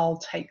 I'll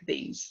take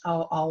these.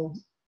 I'll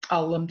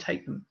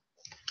take them.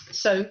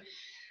 So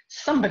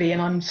somebody,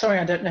 and I'm sorry,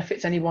 I don't know if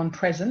it's anyone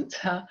present,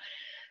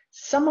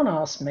 someone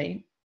asked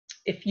me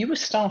if you were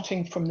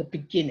starting from the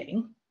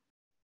beginning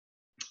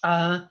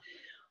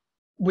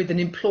with an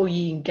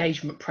employee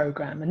engagement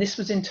program, and this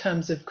was in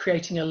terms of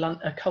creating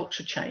a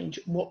culture change,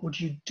 what would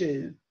you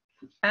do?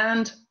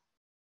 And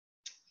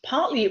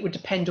partly it would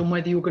depend on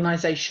where the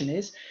organisation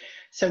is.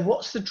 So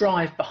what's the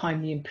drive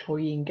behind the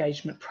employee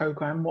engagement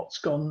program? What's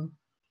gone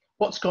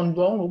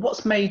wrong, or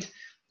what's made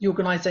the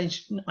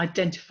organisation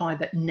identify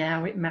that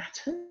now it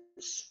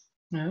matters?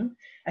 No?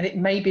 And it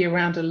may be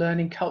around a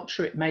learning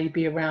culture, it may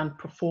be around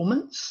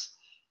performance.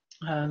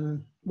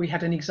 We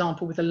had an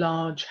example with a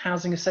large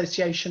housing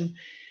association,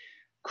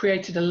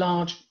 created a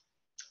large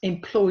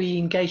employee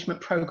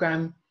engagement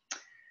program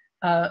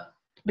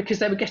because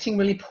they were getting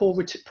really poor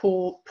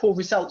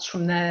results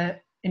from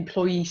their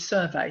employee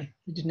survey.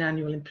 We did an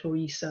annual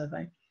employee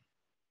survey.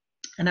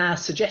 And our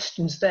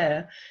suggestions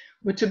there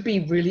were to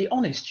be really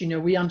honest. You know,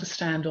 we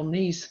understand on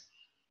these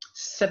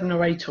 7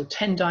 or 8 or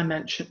 10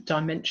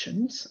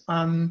 dimensions,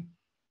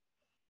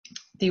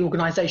 the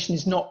organisation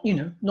is not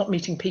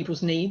meeting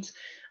people's needs.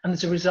 And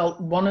as a result,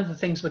 one of the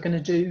things we're going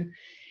to do,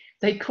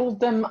 they called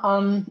them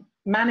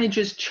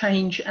managers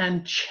change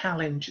and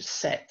challenge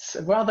sets.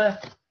 A rather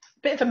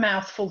bit of a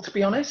mouthful, to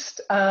be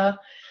honest,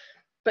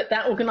 but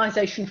that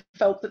organisation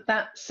felt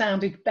that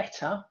sounded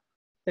better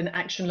than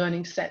action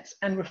learning sets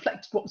and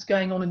reflected what was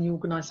going on in the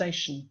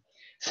organisation.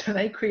 So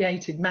they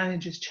created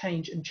managers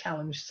change and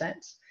challenge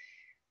sets,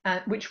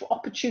 which were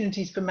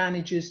opportunities for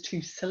managers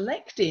to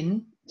select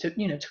to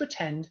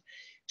attend,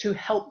 to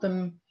help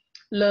them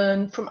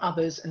learn from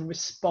others and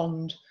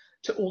respond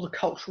to all the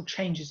cultural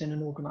changes in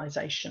an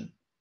organisation.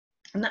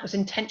 And that was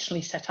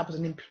intentionally set up as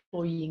an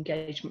employee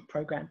engagement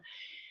programme.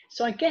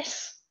 So I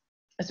guess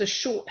as a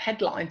short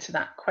headline to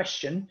that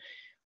question,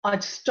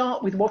 I'd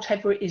start with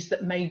whatever it is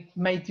that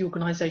made the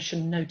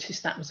organisation notice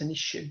that was an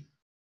issue.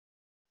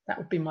 That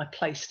would be my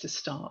place to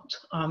start.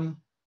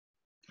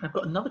 I've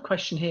got another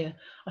question here,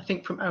 I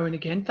think from Owen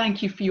again.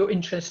 Thank you for your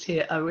interest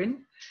here,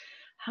 Owen.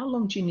 How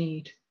long do you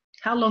need?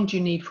 How long do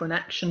you need for an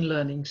action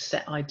learning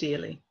set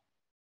ideally?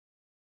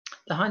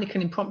 The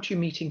Heineken impromptu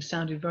meeting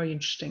sounded very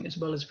interesting as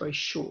well as very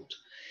short.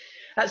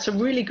 That's a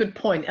really good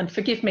point. And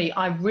forgive me,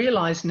 I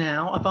realise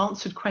now I've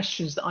answered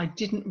questions that I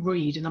didn't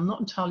read and I'm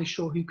not entirely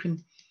sure who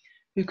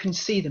can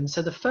see them.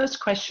 So the first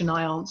question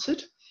I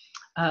answered,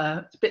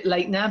 it's a bit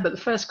late now, but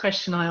the first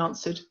question I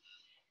answered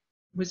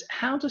was,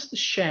 how does the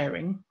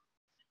sharing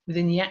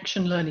within the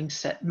action learning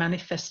set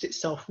manifest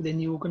itself within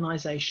the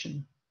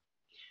organisation?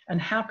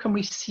 And how can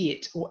we see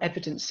it or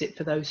evidence it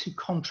for those who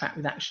contract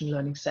with action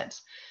learning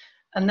sets?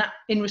 And that,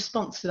 in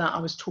response to that, I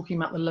was talking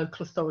about the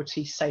local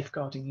authority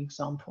safeguarding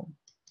example.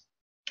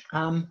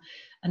 And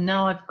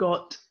now I've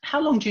got, how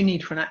long do you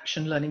need for an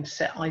action learning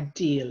set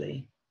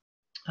ideally?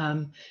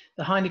 The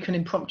Heineken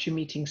impromptu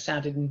meeting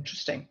sounded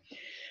interesting.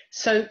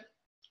 So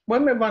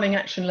when we're running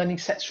action learning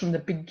sets from the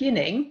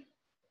beginning,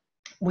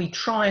 we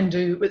try and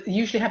we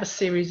usually have a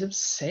series of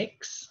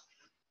 6,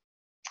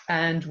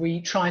 and we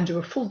try and do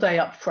a full day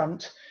up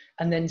front,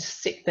 and then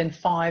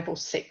 5 or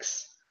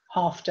 6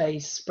 half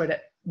days spread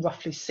at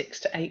roughly 6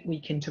 to 8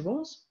 week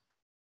intervals.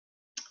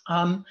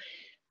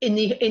 In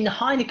the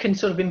Heineken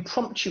sort of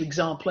impromptu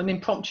example, and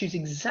impromptu is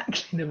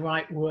exactly the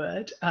right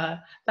word.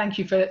 Thank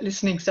you for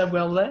listening so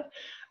well there.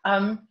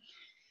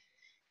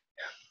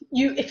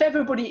 If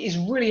everybody is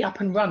really up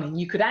and running,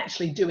 you could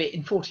actually do it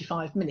in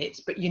 45 minutes,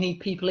 but you need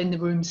people in the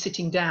room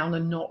sitting down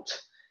and not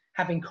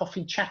having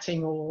coffee,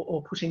 chatting,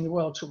 or putting the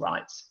world to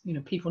rights. You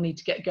know, people need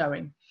to get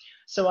going.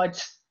 So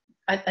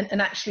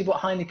and actually what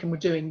Heineken were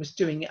doing was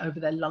doing it over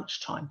their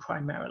lunchtime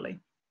primarily.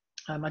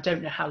 I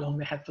don't know how long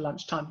they had for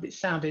lunchtime, but it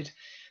sounded,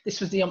 this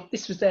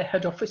was their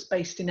head office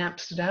based in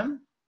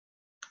Amsterdam,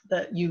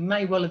 that you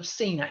may well have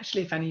seen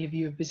actually if any of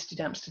you have visited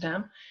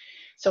Amsterdam.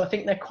 So I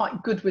think they're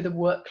quite good with a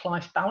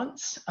work-life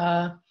balance.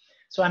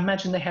 So I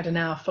imagine they had an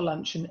hour for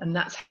lunch, and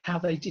that's how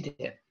they did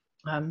it.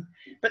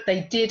 But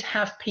they did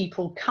have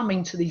people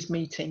coming to these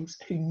meetings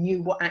who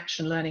knew what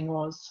action learning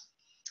was,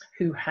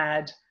 who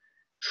had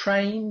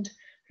trained,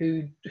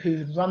 who'd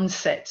run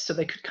sets, so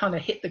they could kind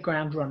of hit the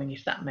ground running,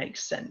 if that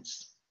makes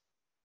sense.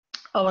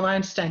 Oh, and I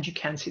understand you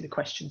can see the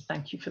questions.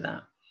 Thank you for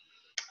that.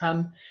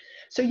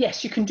 So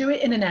yes, you can do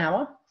it in an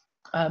hour,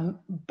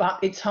 but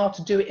it's hard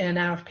to do it in an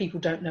hour if people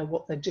don't know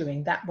what they're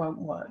doing. That won't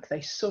work.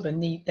 They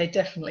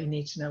definitely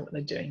need to know what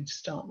they're doing to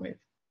start with.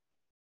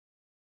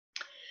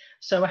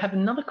 So I have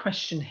another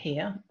question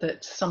here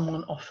that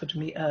someone offered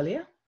me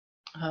earlier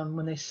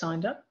when they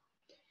signed up.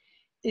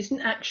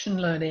 Isn't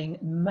action learning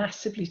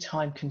massively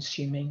time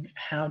consuming?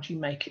 How do you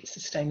make it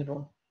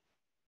sustainable?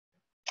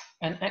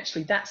 And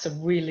actually that's a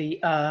really,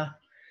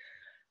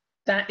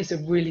 that is a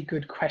really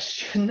good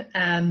question.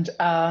 And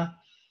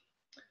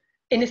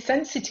in a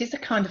sense, it is a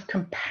kind of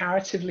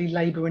comparatively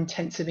labour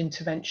intensive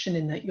intervention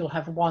in that you'll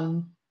have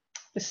one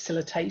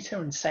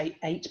facilitator and say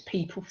 8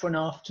 people for an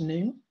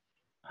afternoon.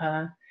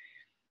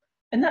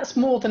 And that's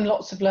more than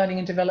lots of learning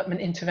and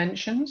development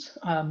interventions,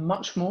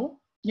 much more,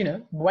 you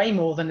know, way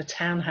more than a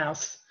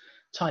townhouse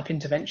type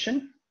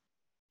intervention.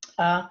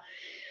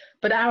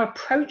 But our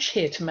approach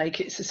here to make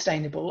it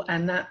sustainable,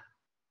 and that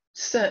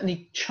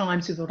certainly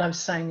chimes with what I was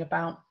saying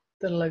about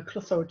the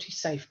local authority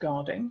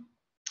safeguarding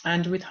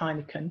and with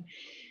Heineken,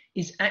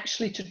 is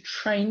actually to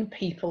train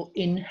people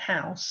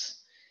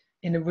in-house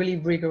in a really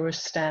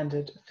rigorous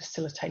standard of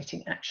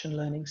facilitating action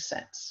learning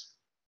sets.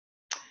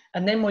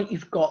 And then what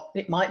you've got,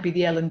 it might be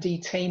the L&D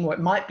team, or it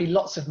might be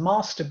lots of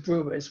master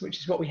brewers, which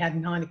is what we had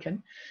in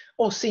Heineken,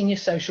 or senior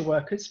social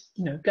workers,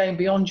 you know, going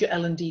beyond your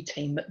L&D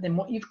team. But then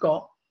what you've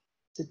got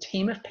is a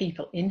team of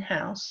people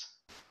in-house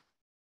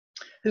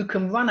who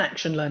can run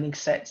action learning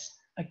sets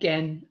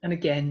again and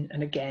again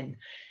and again.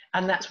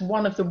 And that's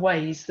one of the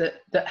ways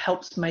that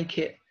helps make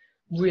it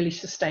really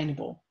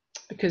sustainable,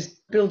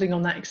 because building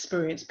on that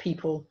experience,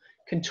 people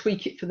can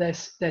tweak it for their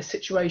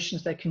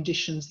situations, their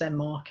conditions, their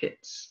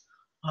markets.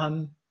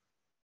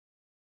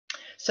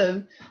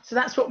 So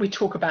that's what we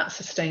talk about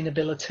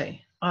sustainability.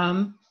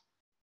 Well,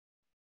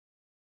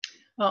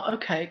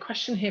 okay,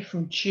 question here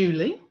from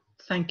Julie.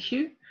 Thank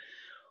you.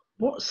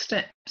 What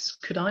steps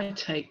could I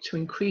take to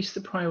increase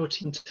the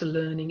priority to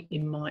learning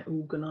in my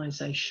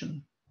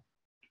organisation?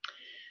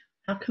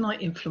 How can I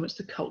influence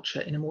the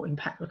culture in a more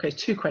impactful? Okay,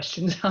 2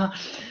 questions.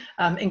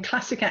 In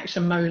classic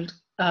action mode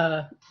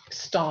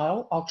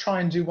style, I'll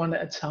try and do one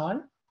at a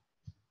time.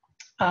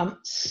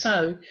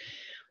 So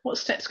what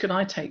steps could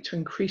I take to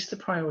increase the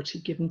priority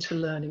given to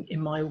learning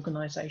in my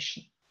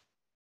organisation?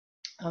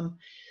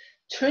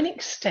 To an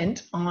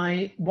extent,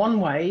 one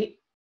way,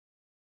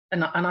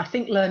 and I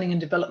think learning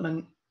and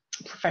development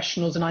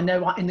professionals, and I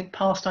know in the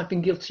past I've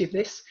been guilty of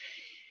this,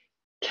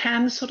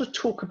 can sort of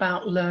talk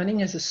about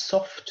learning as a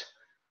soft,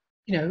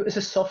 as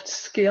a soft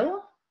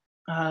skill,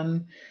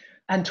 and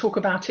talk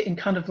about it in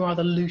kind of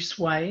rather loose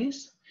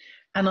ways.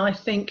 And I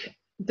think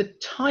the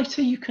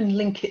tighter you can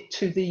link it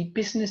to the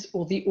business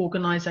or the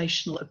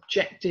organizational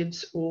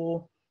objectives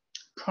or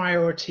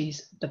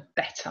priorities, the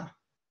better.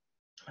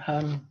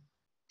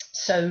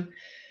 So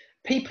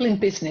people in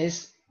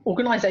business,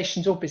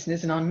 organizations or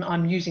business, and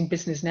I'm using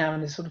business now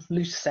in a sort of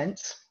loose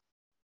sense,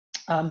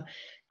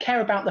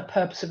 care about the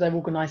purpose of their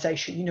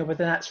organization,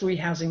 whether that's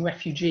rehousing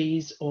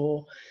refugees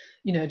or,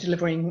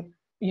 delivering,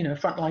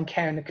 frontline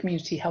care in a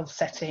community health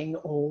setting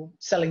or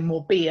selling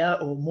more beer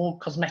or more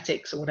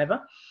cosmetics or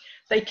whatever.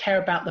 They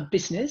care about the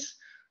business.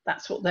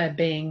 That's what they're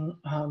being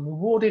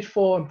rewarded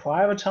for and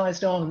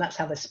prioritized on, and that's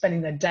how they're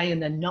spending their day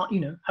and their night,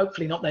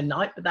 hopefully not their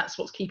night, but that's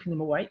what's keeping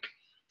them awake.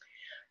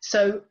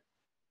 So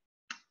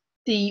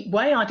the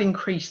way I'd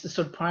increase the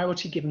sort of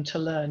priority given to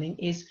learning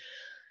is,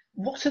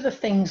 what are the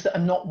things that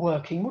are not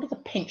working? What are the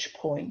pinch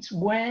points?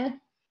 Where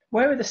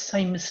are the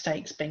same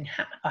mistakes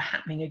are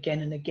happening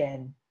again and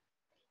again?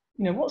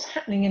 What's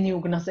happening in the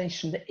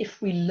organization that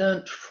if we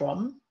learnt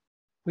from,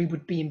 we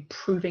would be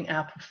improving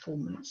our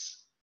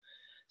performance?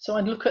 So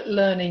I'd look at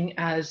learning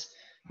as,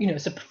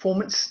 as a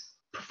performance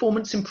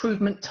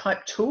improvement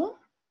type tool.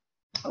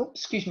 Oh,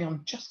 excuse me,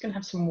 I'm just going to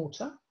have some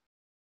water.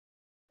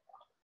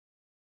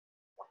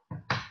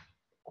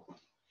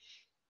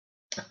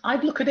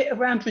 I'd look at it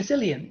around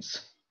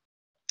resilience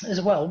as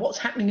well. What's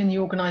happening in the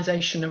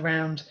organization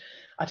around,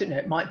 I don't know,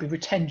 it might be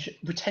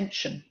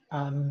retention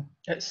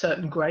at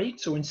certain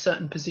grades or in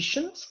certain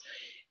positions.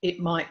 It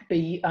might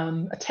be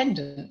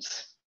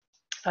attendance.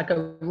 I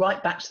go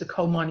right back to the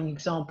coal mining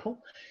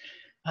example.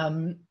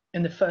 In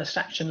the first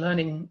action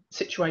learning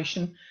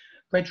situation,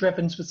 Reg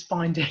Evans was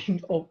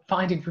finding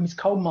from his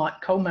coal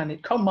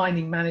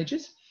mining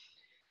managers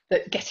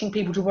that getting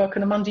people to work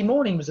on a Monday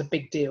morning was a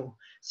big deal.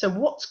 So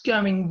what's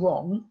going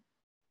wrong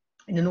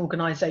in an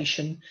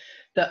organisation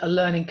that a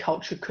learning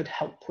culture could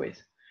help with,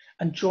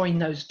 and join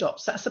those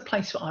dots? That's a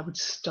place where I would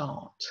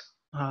start.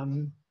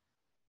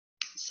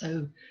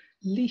 So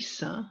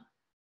Lisa.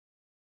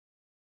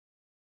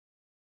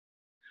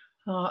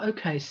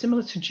 Okay,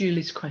 similar to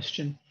Julie's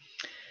question.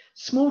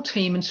 Small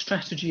team and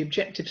strategy,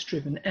 objectives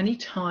driven. Any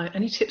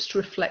tips to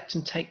reflect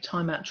and take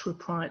time out to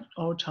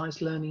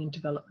prioritise learning and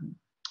development?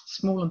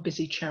 Small and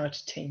busy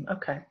charity team.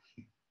 Okay.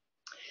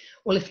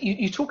 Well, if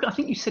you talk, I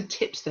think you said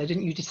tips there,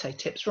 didn't you? You did say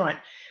tips, right?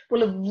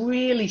 Well, a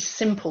really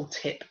simple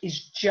tip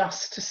is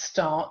just to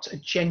start a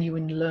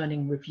genuine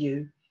learning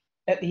review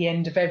at the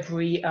end of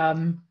every,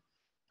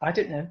 I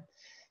don't know,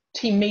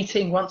 team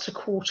meeting once a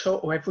quarter,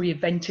 or every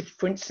event,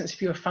 for instance,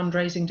 if you're a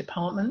fundraising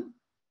department.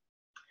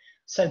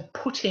 So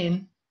put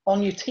in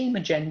on your team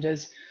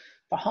agendas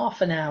for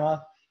half an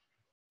hour,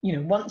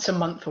 once a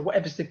month, or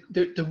whatever's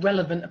the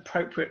relevant,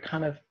 appropriate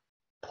kind of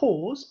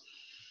pause.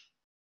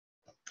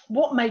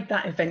 What made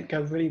that event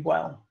go really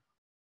well?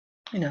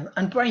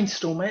 And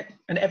brainstorm it,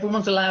 and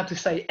everyone's allowed to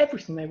say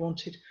everything they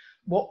wanted.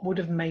 What would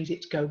have made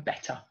it go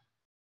better?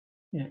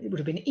 It would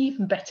have been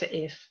even better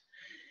if.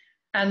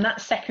 And that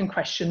second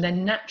question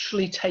then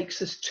naturally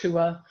takes us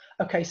to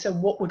okay, so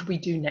what would we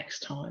do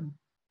next time?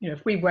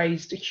 If we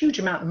raised a huge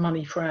amount of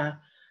money for our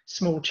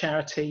small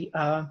charity,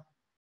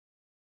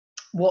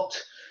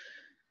 what,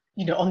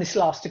 on this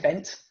last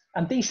event,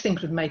 and these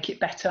things would make it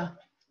better,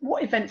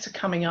 what events are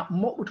coming up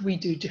and what would we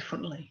do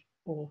differently?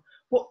 Or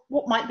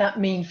what might that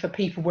mean for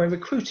people we're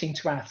recruiting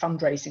to our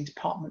fundraising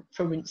department,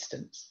 for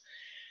instance?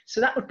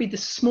 So that would be the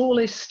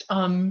smallest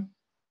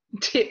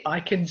tip I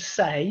can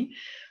say,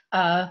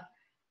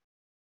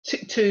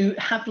 to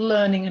have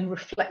learning and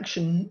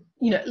reflection,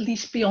 at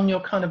least be on your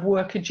kind of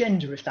work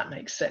agenda, if that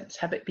makes sense,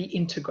 have it be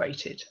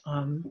integrated.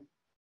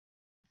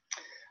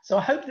 So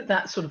I hope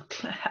that sort of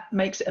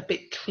makes it a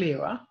bit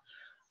clearer.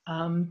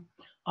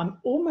 I'm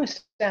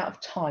almost out of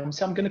time,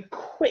 so I'm going to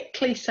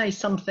quickly say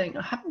something.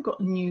 I haven't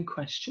got a new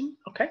question.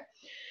 Okay,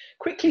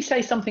 quickly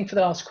say something for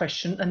the last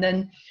question, and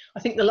then I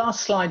think the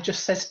last slide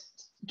just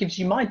gives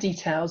you my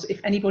details if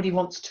anybody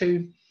wants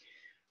to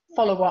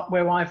follow up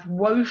where I've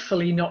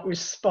woefully not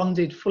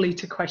responded fully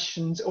to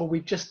questions, or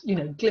we've just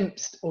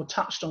glimpsed or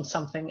touched on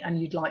something and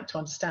you'd like to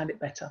understand it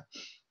better.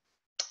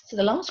 So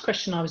the last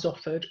question I was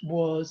offered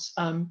was,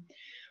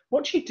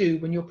 what do you do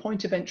when your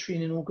point of entry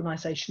in an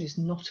organisation is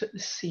not at the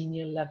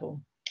senior level?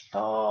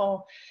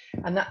 Oh,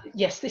 and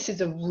yes, this is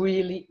a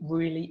really,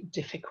 really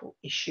difficult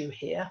issue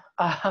here.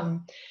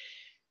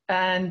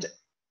 And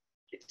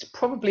it's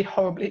probably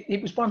horribly,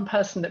 it was one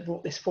person that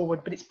brought this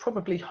forward, but it's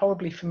probably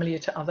horribly familiar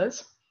to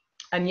others.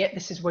 And yet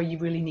this is where you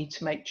really need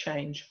to make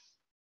change.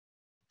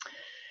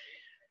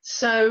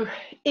 So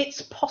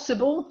it's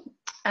possible,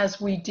 as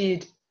we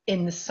did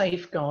in the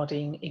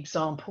safeguarding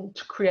example,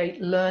 to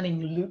create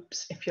learning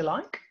loops, if you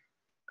like,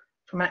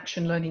 from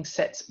action learning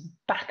sets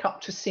back up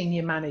to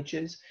senior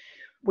managers,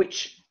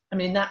 which, I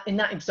mean, in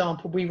that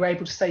example, we were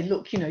able to say,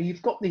 look,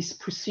 you've got these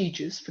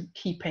procedures for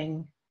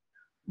keeping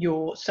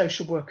your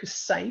social workers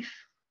safe.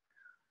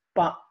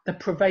 but the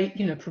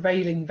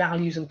prevailing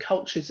values and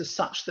cultures are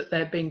such that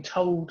they're being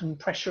told and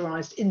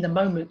pressurized in the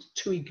moment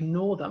to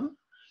ignore them.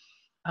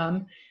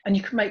 And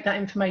you can make that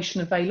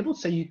information available,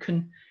 so you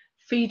can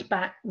feed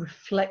back,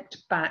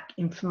 reflect back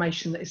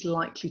information that is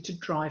likely to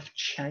drive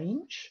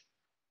change.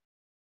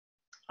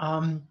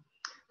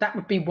 That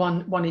would be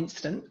one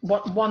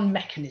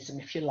mechanism,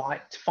 if you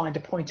like, to find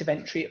a point of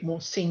entry at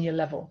more senior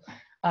level.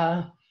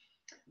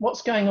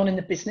 What's going on in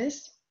the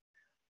business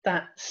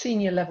that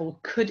senior level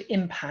could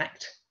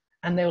impact,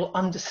 and they'll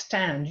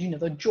understand,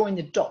 they'll join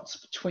the dots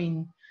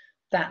between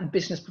that and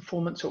business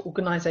performance or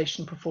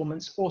organization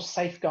performance or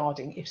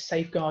safeguarding, if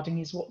safeguarding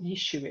is what the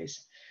issue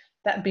is.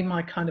 That'd be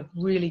my kind of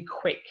really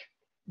quick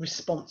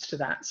response to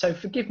that. So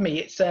forgive me,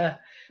 it's a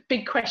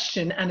big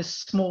question and a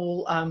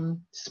small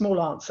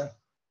answer,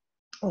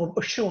 or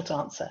a short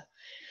answer.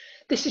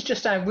 This is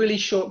just a really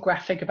short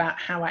graphic about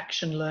how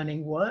action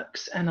learning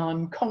works, and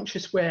I'm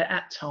conscious we're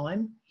at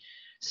time.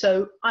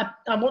 So I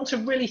want to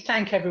really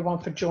thank everyone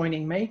for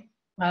joining me.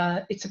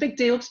 It's a big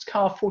deal to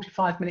carve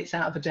 45 minutes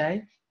out of a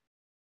day.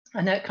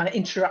 I know it kind of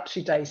interrupts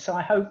your day, so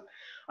I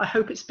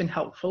hope it's been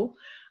helpful.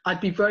 I'd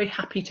be very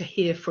happy to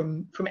hear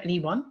from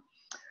anyone.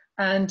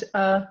 And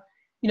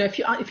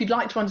if you'd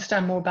like to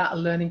understand more about a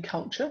learning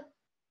culture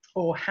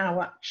or how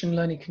action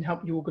learning can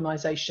help your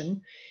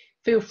organisation,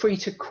 feel free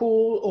to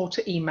call or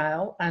to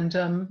email, and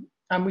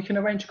we can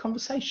arrange a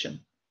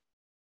conversation.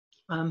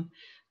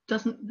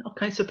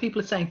 Okay, so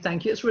people are saying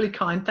thank you. It's really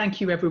kind. Thank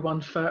you everyone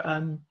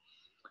for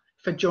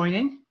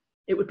joining.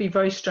 It would be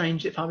very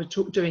strange if I were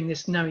doing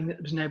this knowing that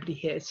there was nobody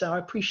here. So I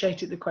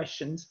appreciated the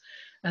questions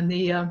and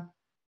the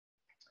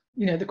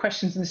the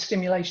questions and the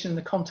stimulation and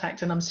the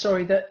contact. And I'm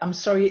sorry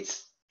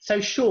it's so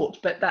short,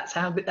 but that's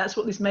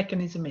what this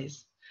mechanism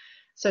is.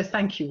 So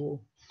thank you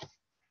all.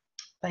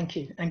 Thank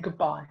you and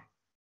goodbye.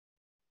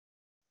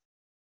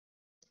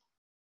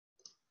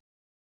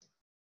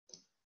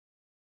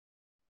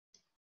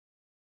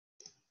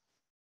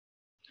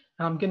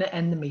 I'm going to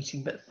end the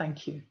meeting, but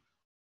thank you.